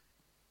 Yep.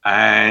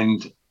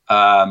 And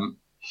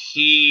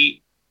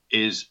he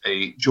is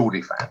a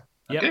Geordie fan,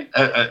 okay?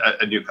 Yep.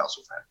 A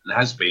Newcastle fan, and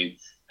has been,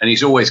 and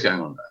he's always going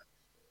on that.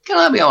 Can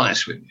I be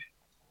honest with you?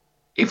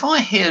 If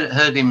I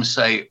heard him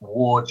say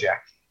 "War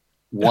Jackie"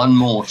 one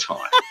more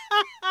time,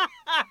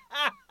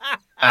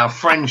 our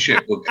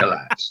friendship would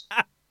collapse.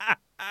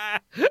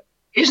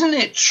 Isn't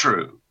it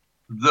true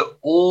that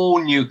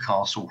all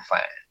Newcastle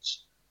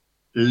fans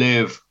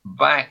live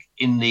back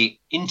in the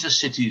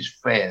Intercities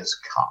Fairs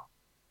Cup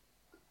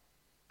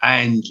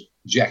and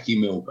Jackie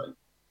Milburn?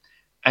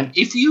 And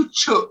if you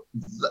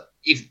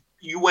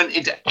went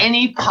into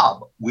any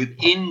pub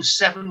within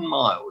 7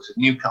 miles of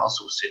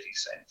Newcastle city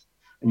centre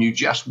and you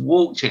just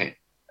walked in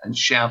and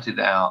shouted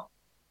out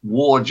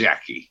 "War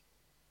Jackie,"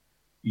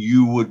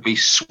 you would be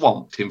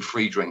swamped in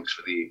free drinks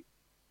for the evening.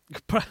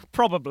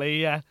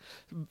 Probably, yeah.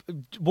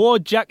 War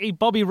Jackie,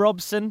 Bobby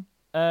Robson,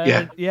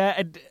 yeah,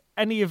 and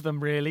any of them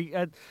really.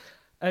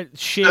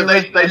 Shearer, so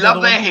they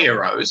love their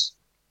heroes,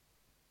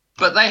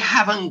 but they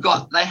haven't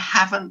got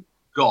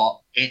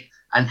it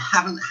and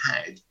haven't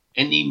had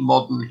any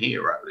modern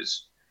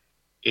heroes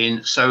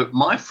in. So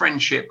my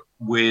friendship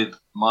with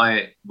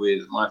my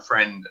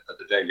friend at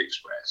the Daily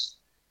Express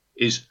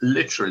is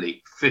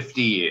literally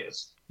 50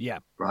 years. Yeah.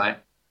 Right.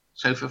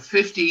 So for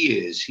 50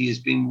 years he has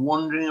been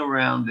wandering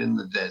around in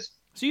the desert.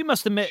 So you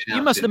must have met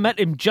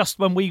him just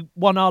when we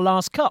won our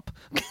last cup.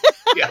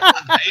 Yeah,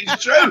 that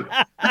is true.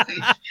 That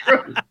is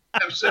true.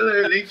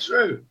 Absolutely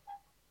true.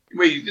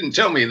 Well, you didn't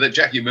tell me that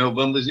Jackie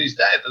Milburn was his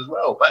dad as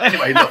well. But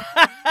anyway, look,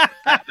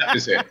 that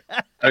was it.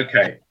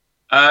 Okay.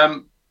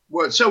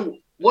 So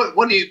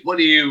what do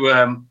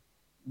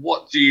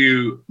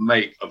you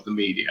make of the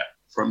media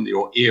from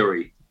your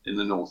eyrie in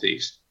the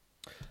northeast?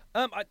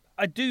 I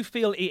do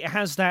feel it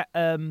has that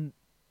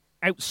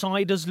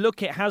outsiders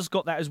look. It has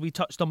got that, as we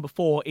touched on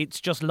before. It's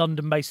just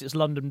London based. And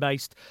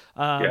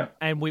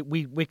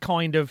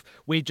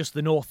we're just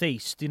the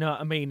northeast. You know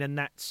what I mean? And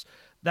that's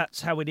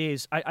how it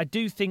is. I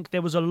do think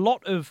there was a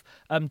lot of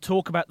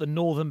talk about the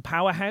Northern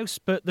Powerhouse,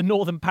 but the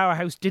Northern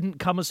Powerhouse didn't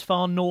come as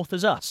far north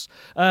as us.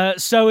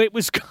 So it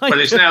was kind of... Well,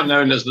 it's now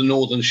known as the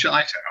Northern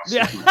Shite House.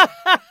 Yeah.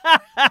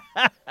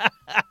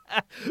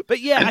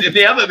 But yeah... And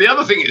the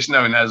other thing it's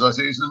known as, I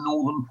think, is the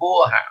Northern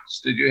Poorhouse.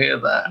 Did you hear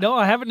that? No,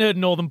 I haven't heard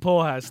Northern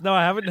Poorhouse. No,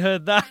 I haven't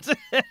heard that.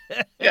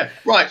 Yeah,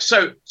 right.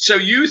 So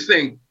you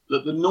think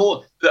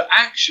that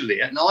actually,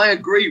 and I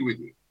agree with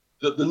you,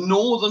 that the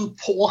Northern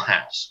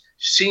Poorhouse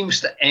seems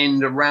to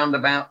end around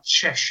about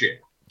Cheshire.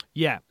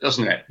 Yeah.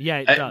 Doesn't it? Yeah,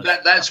 it does.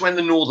 That's when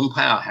the Northern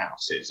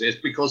Powerhouse is. It's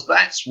because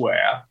that's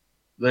where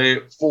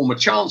the former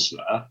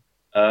Chancellor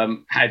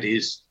had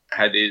his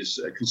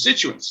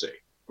constituency,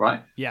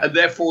 right? Yeah. And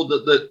therefore,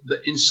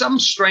 that in some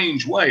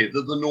strange way,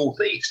 that the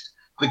Northeast,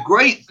 the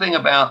great thing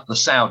about the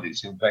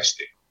Saudis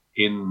investing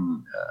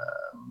in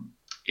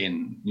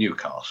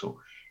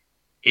Newcastle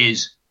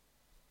is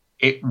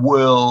it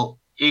will,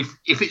 if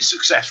it's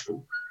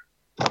successful,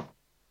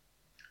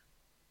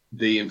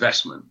 the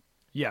investment,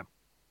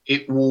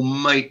 it will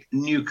make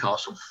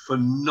Newcastle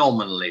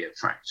phenomenally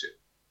attractive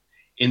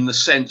in the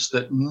sense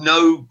that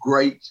no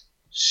great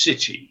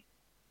city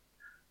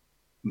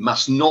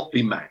must not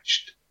be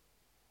matched,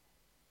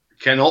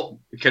 cannot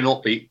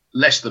be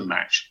less than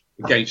matched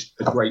against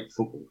a great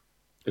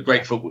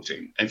football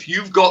team. And if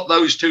you've got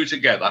those two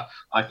together,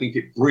 I think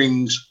it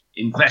brings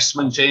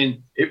investment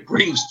in, it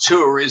brings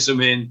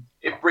tourism in,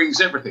 it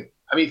brings everything.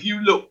 I mean, if you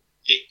look,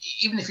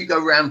 even if you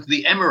go around to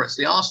the Emirates,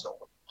 the Arsenal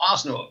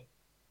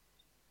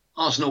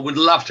would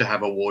love to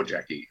have a War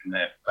Jackie in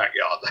their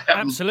backyard. They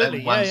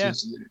Absolutely,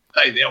 since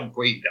the old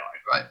Queen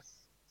died, right?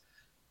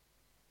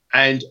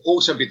 And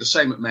also be the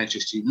same at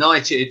Manchester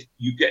United.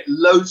 You get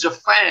loads of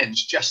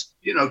fans just,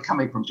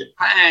 coming from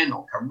Japan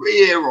or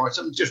Korea or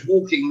something, just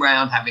walking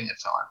around having a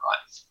time, right?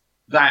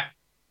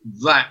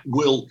 That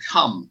will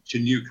come to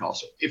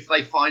Newcastle if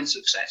they find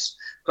success.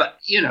 But,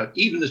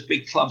 even as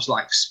big clubs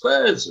like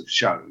Spurs have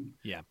shown,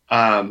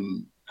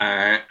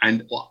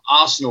 and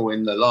Arsenal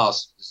in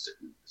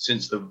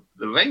since the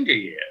Wenger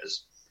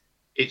years,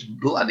 it's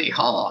bloody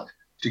hard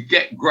to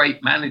get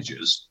great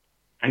managers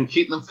and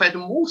keep them fed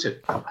and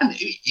watered. And,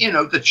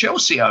 the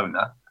Chelsea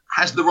owner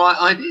has the right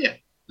idea.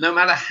 No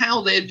matter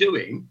how they're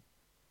doing,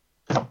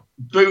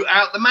 boot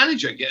out the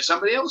manager, get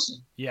somebody else in.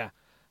 Yeah.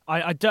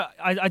 I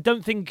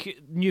don't think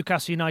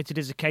Newcastle United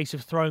is a case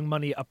of throwing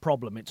money at a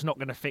problem. It's not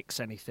going to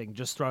fix anything,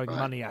 just throwing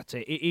money at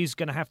it. It is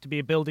going to have to be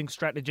a building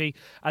strategy,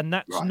 and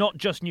that's not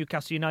just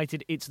Newcastle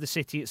United, it's the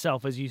city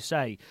itself, as you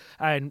say.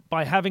 And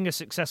by having a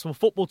successful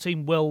football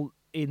team will,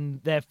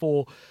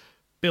 therefore,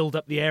 build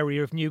up the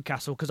area of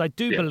Newcastle, because I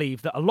do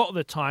believe that a lot of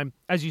the time,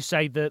 as you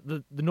say,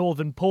 the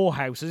northern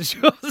poorhouse, as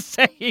you're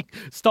saying,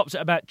 stops at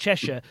about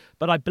Cheshire,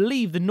 but I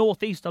believe the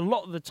northeast a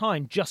lot of the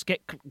time just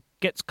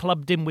gets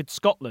clubbed in with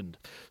Scotland.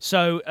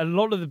 So a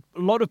lot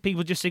of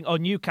people just think,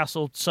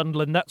 Newcastle,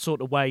 Sunderland, that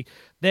sort of way,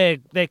 they're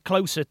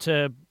closer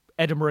to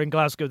Edinburgh and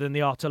Glasgow than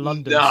they are to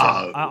London.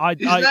 No, so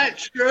is that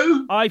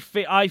true? I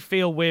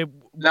feel we're...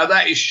 Now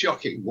that is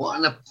shocking. What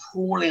an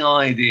appalling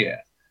idea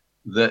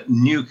that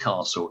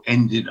Newcastle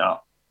ended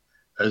up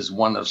as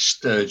one of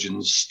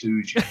Sturgeon's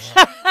stooges.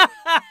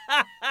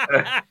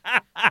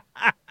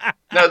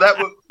 No,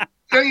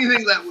 don't you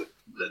think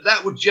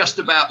that would just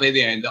about be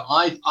the end?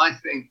 I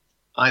think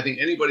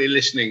anybody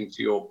listening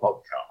to your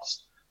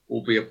podcast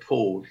will be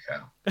appalled,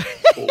 Cal.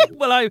 Appalled.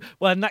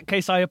 Well, in that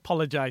case, I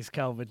apologise,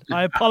 Kelvin.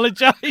 I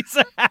apologise.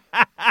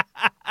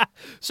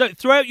 So,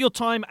 throughout your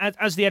time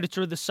as the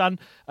editor of The Sun,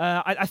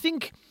 I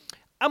think,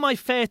 am I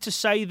fair to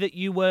say that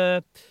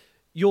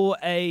you're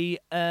a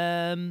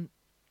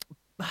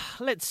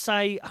let's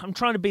say, I'm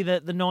trying to be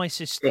the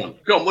nicest. Go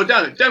on. Well,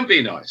 don't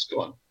be nice.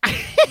 Go on.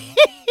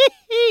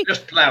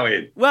 Just plough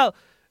in. Well,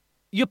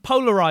 you're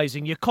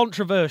polarising. You're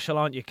controversial,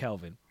 aren't you,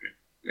 Kelvin?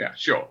 Yeah,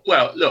 sure.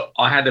 Well, look,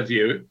 I had a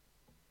view,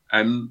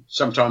 and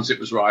sometimes it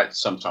was right,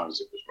 sometimes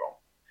it was wrong.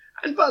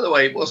 And by the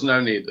way, it wasn't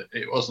only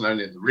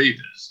the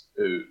readers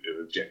who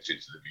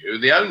objected to the view.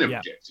 The owner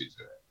objected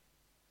to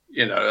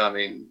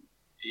it.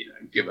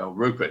 Give old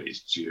Rupert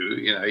his due.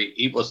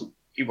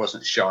 He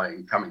wasn't shy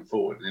in coming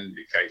forward and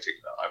indicating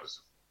that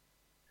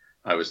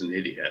I was an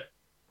idiot,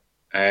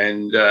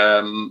 and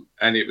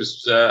it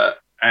was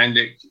and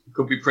it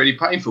could be pretty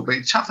painful, but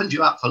it toughened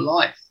you up for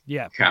life.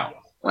 Yeah, Cal.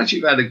 Once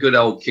you've had a good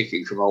old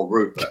kicking from old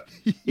Rupert,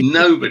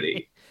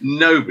 nobody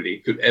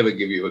could ever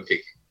give you a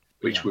kicking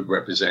which would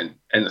represent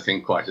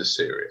anything quite as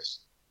serious.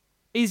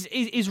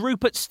 Is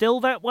Rupert still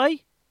that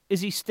way?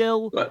 Is he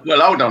still?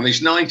 Well, hold on.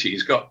 He's 90.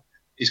 He's got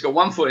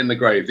 1 foot in the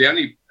grave.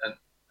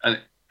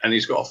 And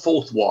he's got a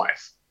fourth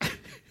wife,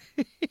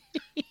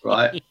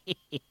 right?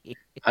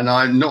 And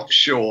I'm not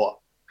sure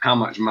how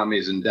much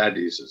mummies and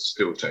daddies are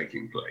still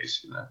taking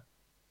place.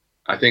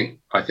 I think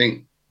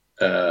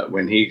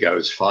when he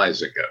goes,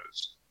 Pfizer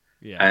goes.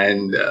 Yeah.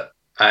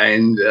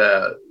 And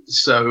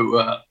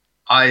so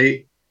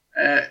I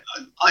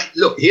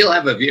look. He'll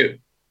have a view.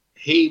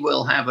 He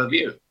will have a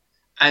view,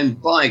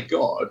 and by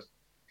God,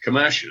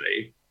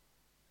 commercially,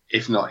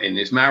 if not in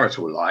his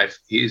marital life,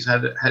 he's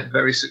had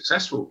very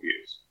successful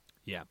views.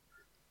 Yeah,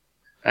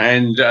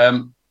 and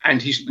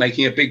he's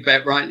making a big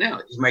bet right now.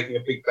 He's making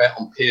a big bet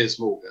on Piers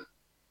Morgan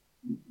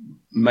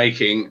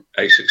making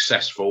a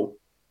successful,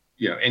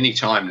 any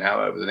time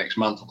now over the next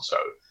month or so,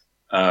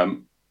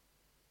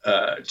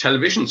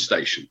 television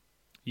station.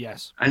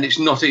 Yes, and it's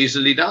not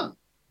easily done.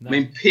 No. I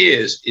mean,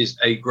 Piers is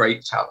a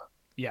great talent.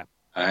 Yeah,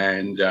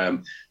 and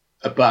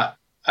but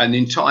an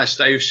entire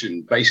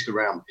station based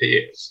around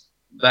Piers,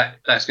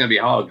 that's going to be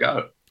a hard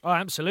go. Oh,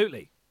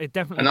 absolutely. It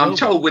definitely. And I'm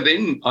told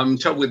within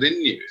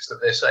news that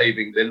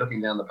they're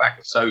looking down the back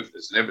of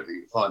sofas and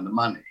everything to find the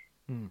money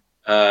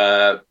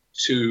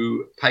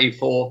to pay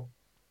for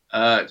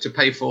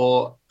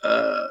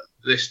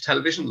this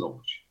television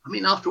launch. I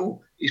mean, after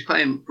all, he's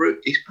paying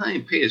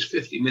Piers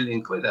 50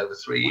 million quid over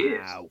 3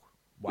 years,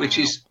 which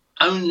is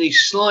only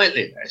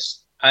slightly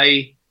less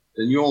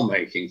than you're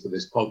making for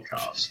this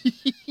podcast,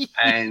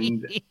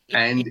 and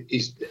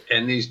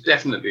is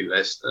definitely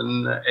less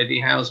than Eddie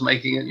Howe's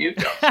making at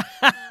Newcastle.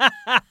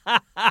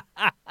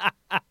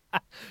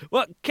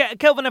 Well,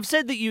 Kelvin, I've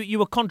said that you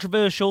were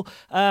controversial.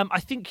 I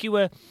think you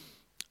were.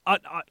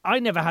 I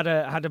never had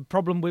a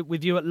problem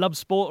with you at Love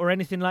Sport or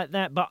anything like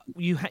that, but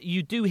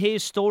you do hear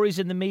stories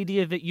in the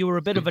media that you were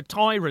a bit of a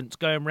tyrant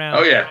going around.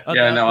 Oh yeah,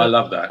 I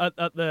love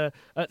that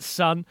at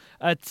Sun.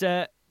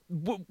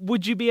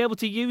 Would you be able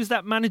to use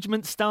that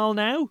management style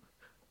now?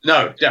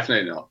 No,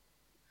 definitely not.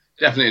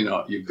 Definitely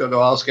not. You've got to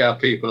ask how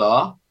people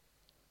are,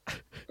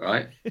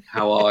 right?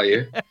 How are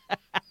you?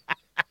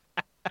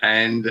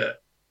 And that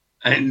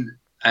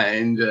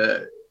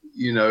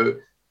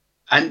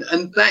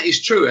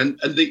is true. And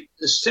the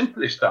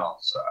simplest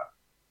answer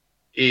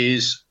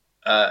is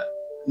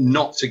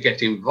not to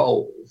get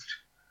involved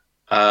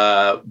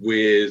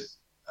with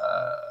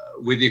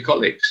your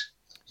colleagues.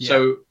 Yeah.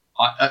 So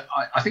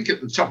I think at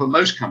the top of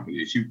most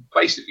companies, you're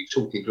basically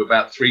talking to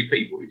about 3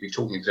 people. You'd be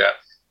talking to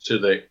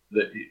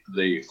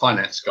the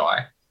finance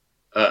guy,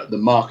 the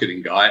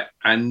marketing guy,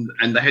 and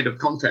the head of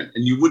content.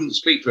 And you wouldn't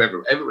speak to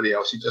everybody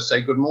else. You just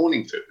say good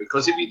morning to.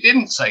 Because if you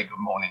didn't say good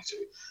morning to,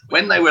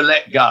 when they were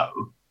let go,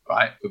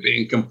 right, for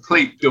being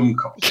complete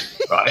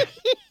dummcops, right,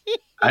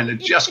 and it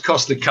just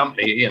cost the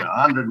company,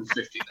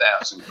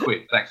 150,000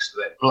 quid thanks to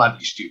their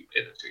bloody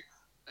stupidity.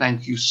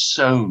 Thank you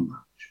so much.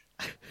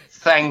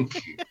 Thank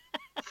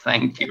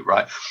you.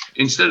 Right?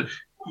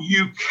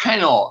 You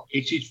cannot.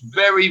 It is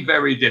very,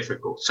 very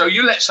difficult. So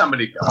you let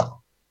somebody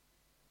go,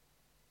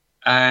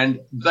 and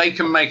they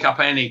can make up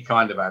any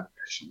kind of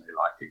allegation they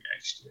like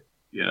against you.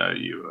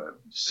 You were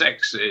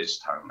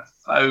sexist,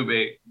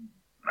 homophobic,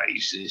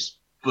 racist,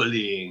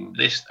 bullying,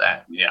 this,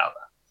 that, and the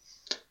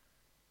other.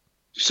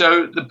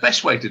 So the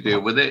best way to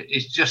deal with it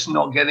is just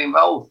not get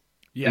involved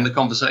in the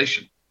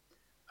conversation.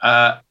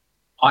 I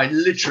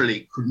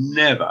literally could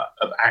never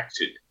have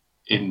acted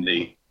in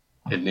the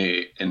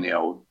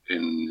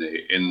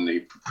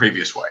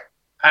previous way.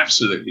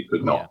 Absolutely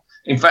could not.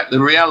 Yeah. In fact, the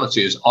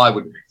reality is I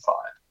would have been fired.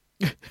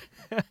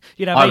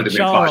 HR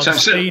on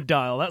speed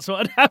dial. That's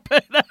what had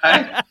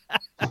happened.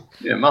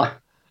 You're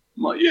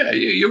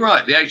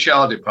right. The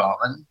HR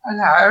department.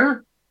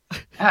 Hello.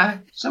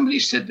 Somebody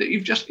said that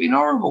you've just been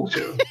horrible to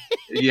them.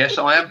 Yes,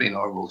 I have been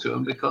horrible to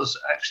them because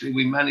actually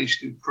we managed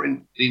to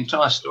print the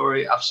entire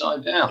story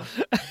upside down.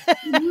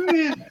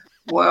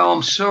 Well,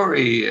 I'm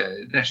sorry,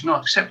 that's not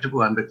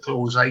acceptable under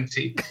clause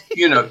 80.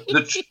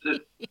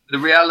 The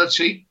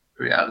reality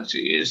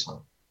is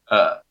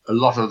a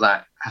lot of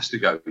that has to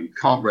go. You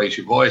can't raise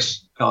your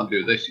voice, you can't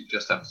do this. You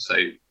just have to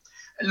say,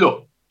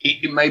 look,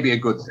 it may be a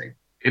good thing.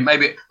 It may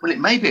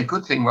be a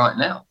good thing right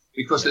now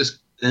because there's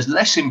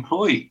less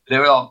employee.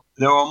 There are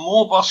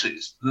more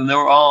bosses than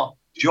there are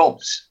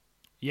jobs.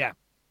 Yeah.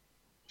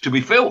 To be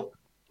filled,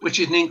 which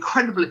is a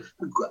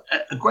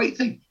great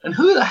thing. And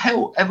who the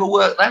hell ever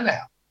worked that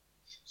out?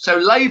 So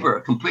Labour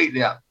are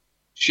completely up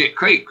shit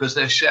creek because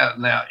they're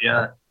shouting out,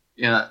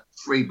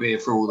 free beer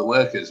for all the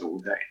workers all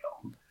day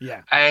long.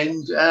 Yeah.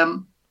 And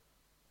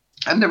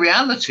the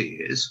reality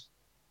is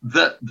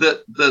that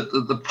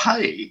the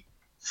pay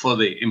for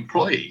the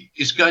employee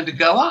is going to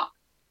go up.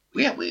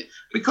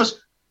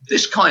 Because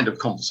this kind of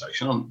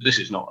conversation, this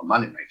is not a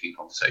money-making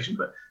conversation,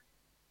 but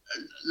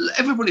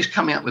everybody's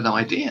coming up with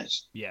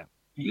ideas. Yeah.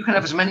 You can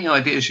have as many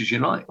ideas as you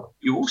like.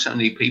 You also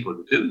need people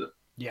to do them.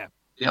 Yeah.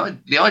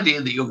 The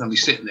idea that you're going to be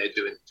sitting there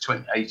doing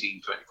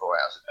 18, 24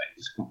 hours a day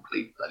is a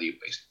complete bloody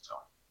waste of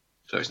time.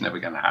 So it's never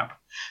going to happen.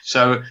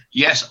 So,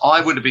 yes,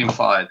 I would have been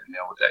fired in the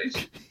old days.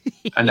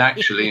 And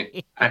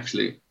actually,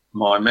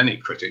 my many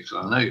critics, and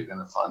I know you're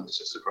going to find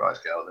this a surprise,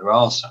 Gal, there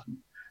are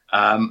some,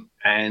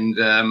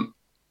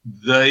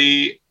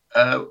 they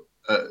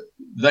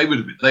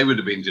would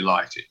have been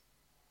delighted.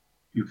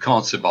 You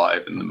can't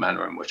survive in the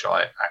manner in which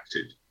I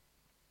acted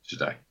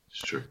today. It's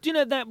true. Do you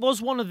know, that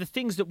was one of the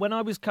things that when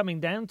I was coming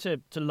down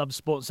to Love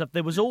Sport stuff,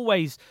 there was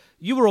always,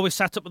 you were always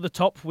sat up at the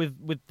top with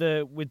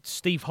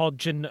Steve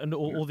Hodge and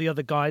all the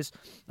other guys,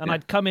 and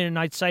I'd come in and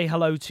I'd say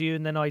hello to you,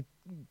 and then I'd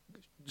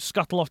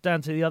scuttle off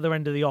down to the other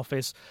end of the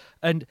office,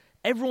 and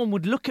everyone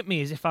would look at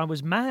me as if I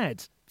was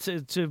mad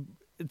to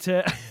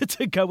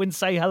go and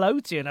say hello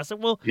to you. And I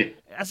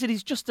said,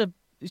 he's just a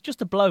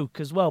bloke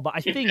as well, but I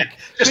think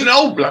just an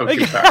old bloke.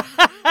 In fact.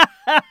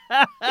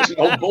 Just an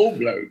old bald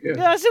bloke.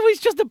 Yeah, I said, well, he's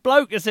just a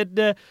bloke. I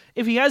said,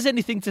 if he has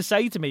anything to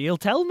say to me, he'll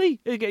tell me.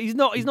 He's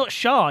not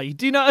shy.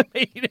 Do you know what I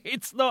mean?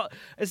 It's not.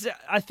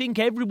 I think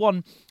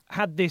everyone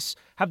had this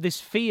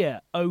fear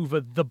over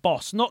the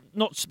boss, not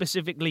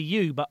specifically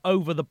you, but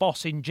over the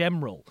boss in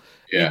general.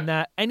 Yeah. In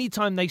that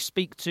anytime they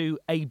speak to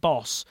a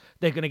boss,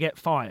 they're going to get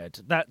fired.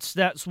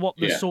 That's what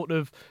the sort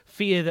of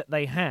fear that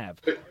they have.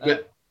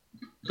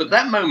 But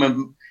that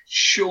moment,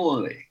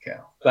 surely,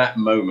 Cal, that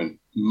moment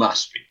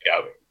must be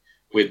going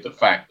with the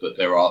fact that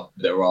there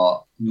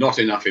are not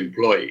enough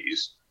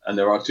employees and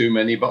there are too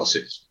many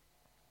bosses.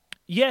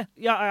 Yeah,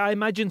 I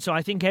imagine so.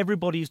 I think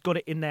everybody's got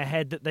it in their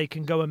head that they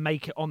can go and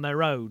make it on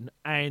their own,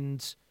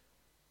 and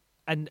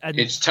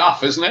it's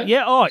tough, isn't it?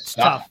 Yeah, it's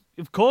tough.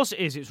 Of course it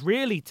is. It's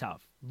really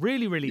tough,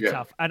 really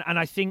tough. And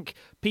I think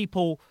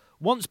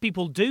once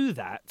people do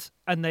that,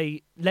 and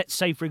they, let's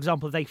say, for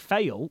example, they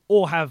fail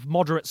or have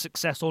moderate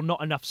success or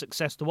not enough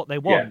success to what they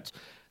want,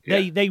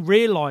 they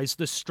realise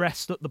the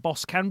stress that the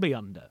boss can be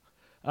under,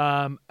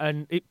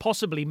 and it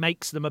possibly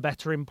makes them a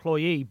better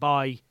employee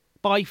by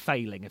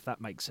failing, if that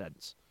makes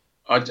sense.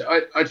 I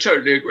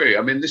totally agree.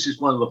 I mean, this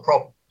is one of the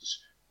problems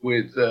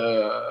with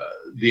the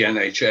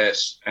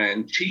NHS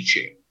and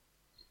teaching.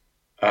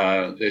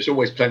 There's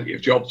always plenty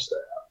of jobs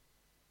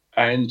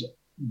there, and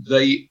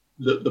the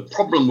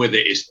problem with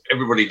it is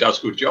everybody does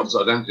good jobs.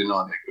 I don't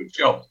deny they're good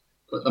jobs,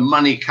 but the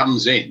money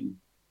comes in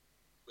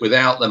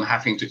without them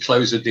having to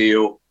close a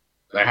deal.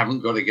 They haven't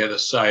got to get a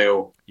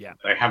sale. Yeah.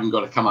 They haven't got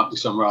to come up with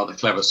some rather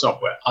clever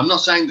software. I'm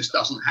not saying this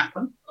doesn't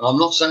happen, and I'm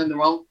not saying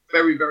there aren't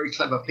very, very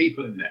clever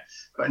people in there.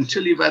 But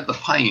until you've had the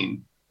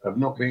pain of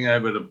not being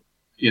able to,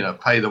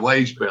 pay the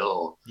wage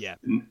bill, or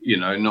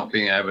not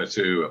being able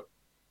to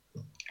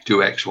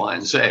do X, Y,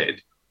 and Z,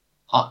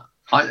 I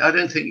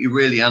don't think you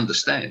really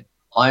understand.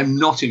 I'm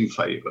not in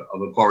favour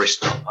of a Boris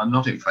Johnson. I'm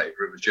not in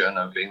favour of a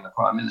journo being the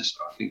Prime Minister.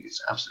 I think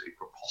it's absolutely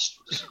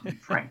preposterous, I mean,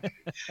 frankly,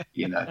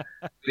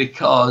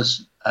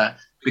 because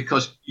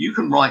you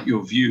can write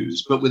your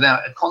views, but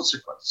without a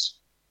consequence.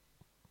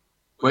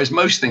 Whereas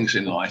most things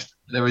in life,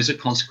 there is a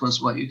consequence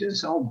of what you do.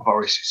 So,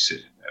 Boris is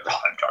sitting there.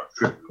 I don't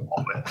drink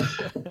on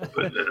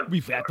it.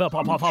 We've had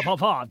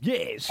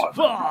yes.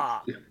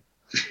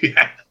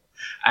 Yeah.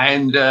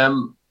 And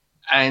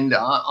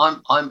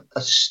I'm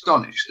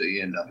astonished that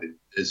he ended up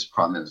as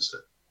Prime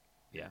Minister.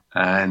 Yeah.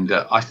 And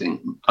I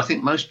think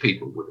most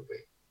people would have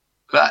been.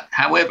 But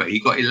however, he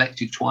got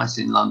elected twice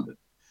in London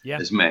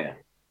as mayor.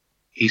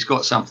 He's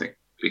got something,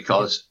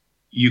 because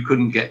you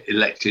couldn't get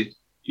elected.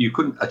 You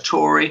couldn't, a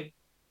Tory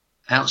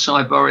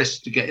outside Boris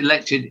to get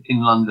elected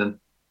in London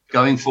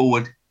going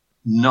forward,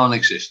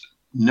 non-existent,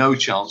 no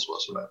chance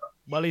whatsoever.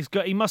 Well,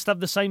 he must have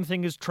the same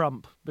thing as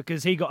Trump,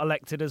 because he got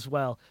elected as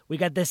well. We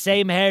got the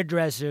same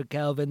hairdresser,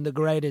 Kelvin, the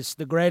greatest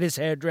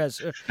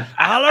hairdresser.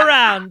 All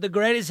around, the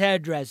greatest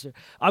hairdresser.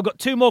 I've got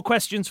 2 more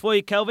questions for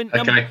you, Kelvin.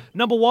 Okay.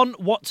 Number 1,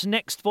 what's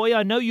next for you?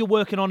 I know you're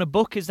working on a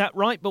book, is that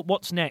right? But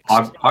what's next?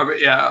 I've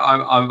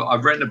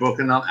written a book,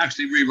 and I'm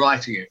actually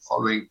rewriting it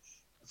following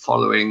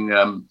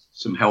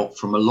some help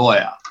from a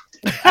lawyer.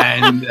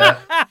 And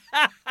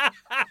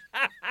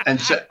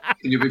so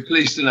you'll be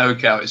pleased to know,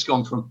 Cal, it's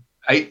gone from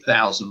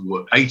 85,000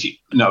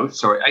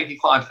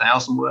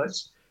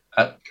 words.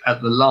 At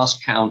the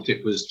last count,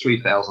 it was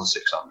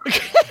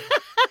 3,600.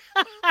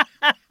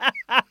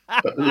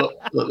 but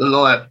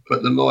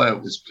the lawyer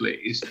was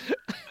pleased,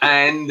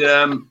 and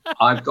I'm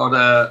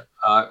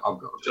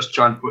just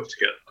trying to put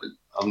together.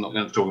 I'm not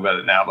going to talk about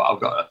it now, but I've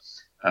got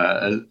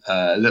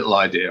a little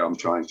idea I'm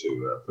trying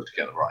to put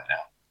together right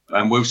now,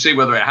 and we'll see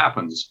whether it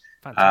happens.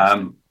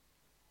 Fantastic.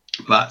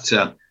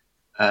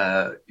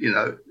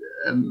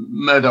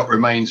 Murdoch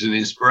remains an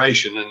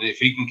inspiration, and if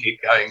he can keep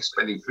going,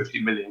 spending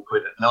 50 million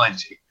quid at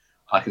 90,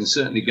 I can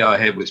certainly go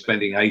ahead with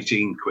spending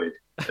 18 quid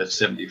at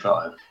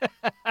 75.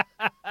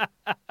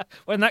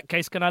 Well, in that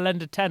case, can I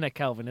lend a tenner,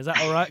 Kelvin? Is that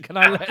all right? Can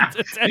I lend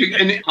a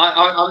tenner?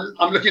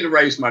 I'm looking to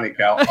raise money,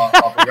 Cal.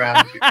 I'll be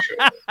around to you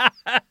shortly.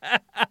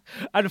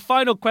 And a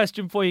final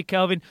question for you,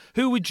 Kelvin.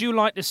 Who would you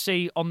like to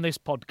see on this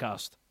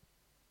podcast?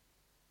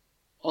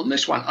 On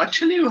this one, I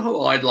tell you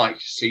who I'd like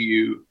to see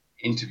you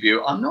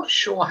interview. I'm not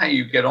sure how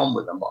you get on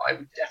with them, but I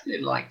would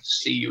definitely like to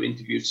see you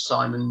interview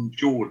Simon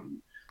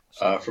Jordan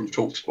from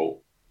TalkSport.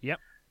 Yep.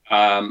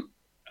 I'm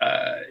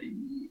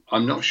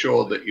not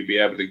sure that you'd be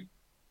able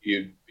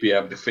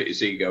to fit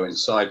his ego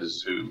inside a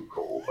Zoom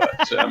call, but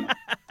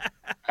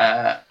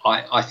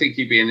I think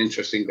he'd be an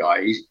interesting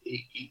guy.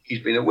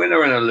 He's been a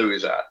winner and a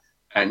loser,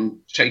 and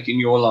taking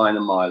your line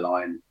and my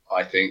line,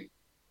 I think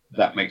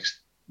that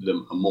makes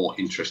them a more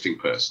interesting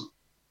person.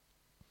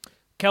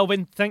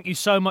 Kelvin, thank you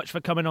so much for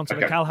coming on to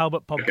the Cal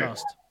Halbert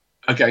podcast.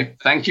 Okay.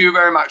 Thank you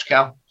very much,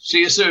 Cal. See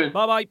you soon.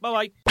 Bye-bye.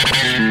 Bye-bye.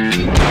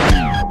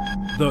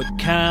 The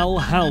Cal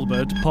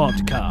Halbert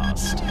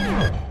podcast.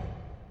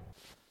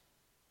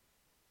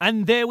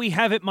 And there we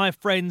have it, my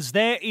friends.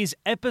 There is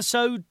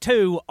episode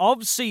 2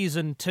 of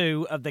season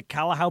 2 of the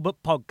Cal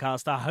Halbert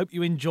podcast. I hope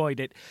you enjoyed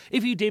it.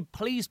 If you did,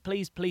 please,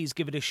 please, please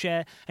give it a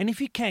share. And if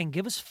you can,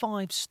 give us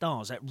 5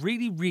 stars. That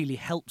really, really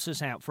helps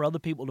us out for other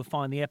people to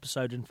find the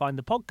episode and find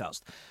the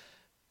podcast.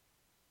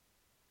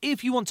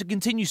 If you want to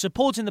continue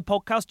supporting the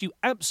podcast, you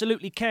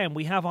absolutely can.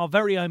 We have our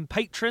very own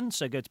Patreon,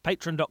 so go to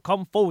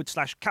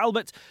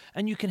patreon.com/Calbert,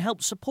 and you can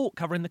help support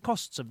covering the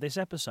costs of this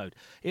episode.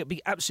 It would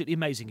be absolutely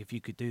amazing if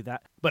you could do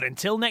that. But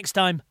until next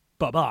time,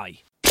 bye-bye.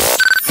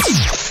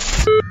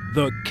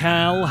 The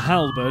Cal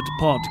Halbert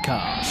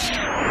Podcast.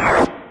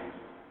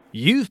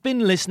 You've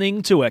been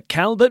listening to a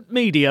Calbert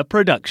Media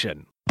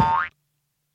production.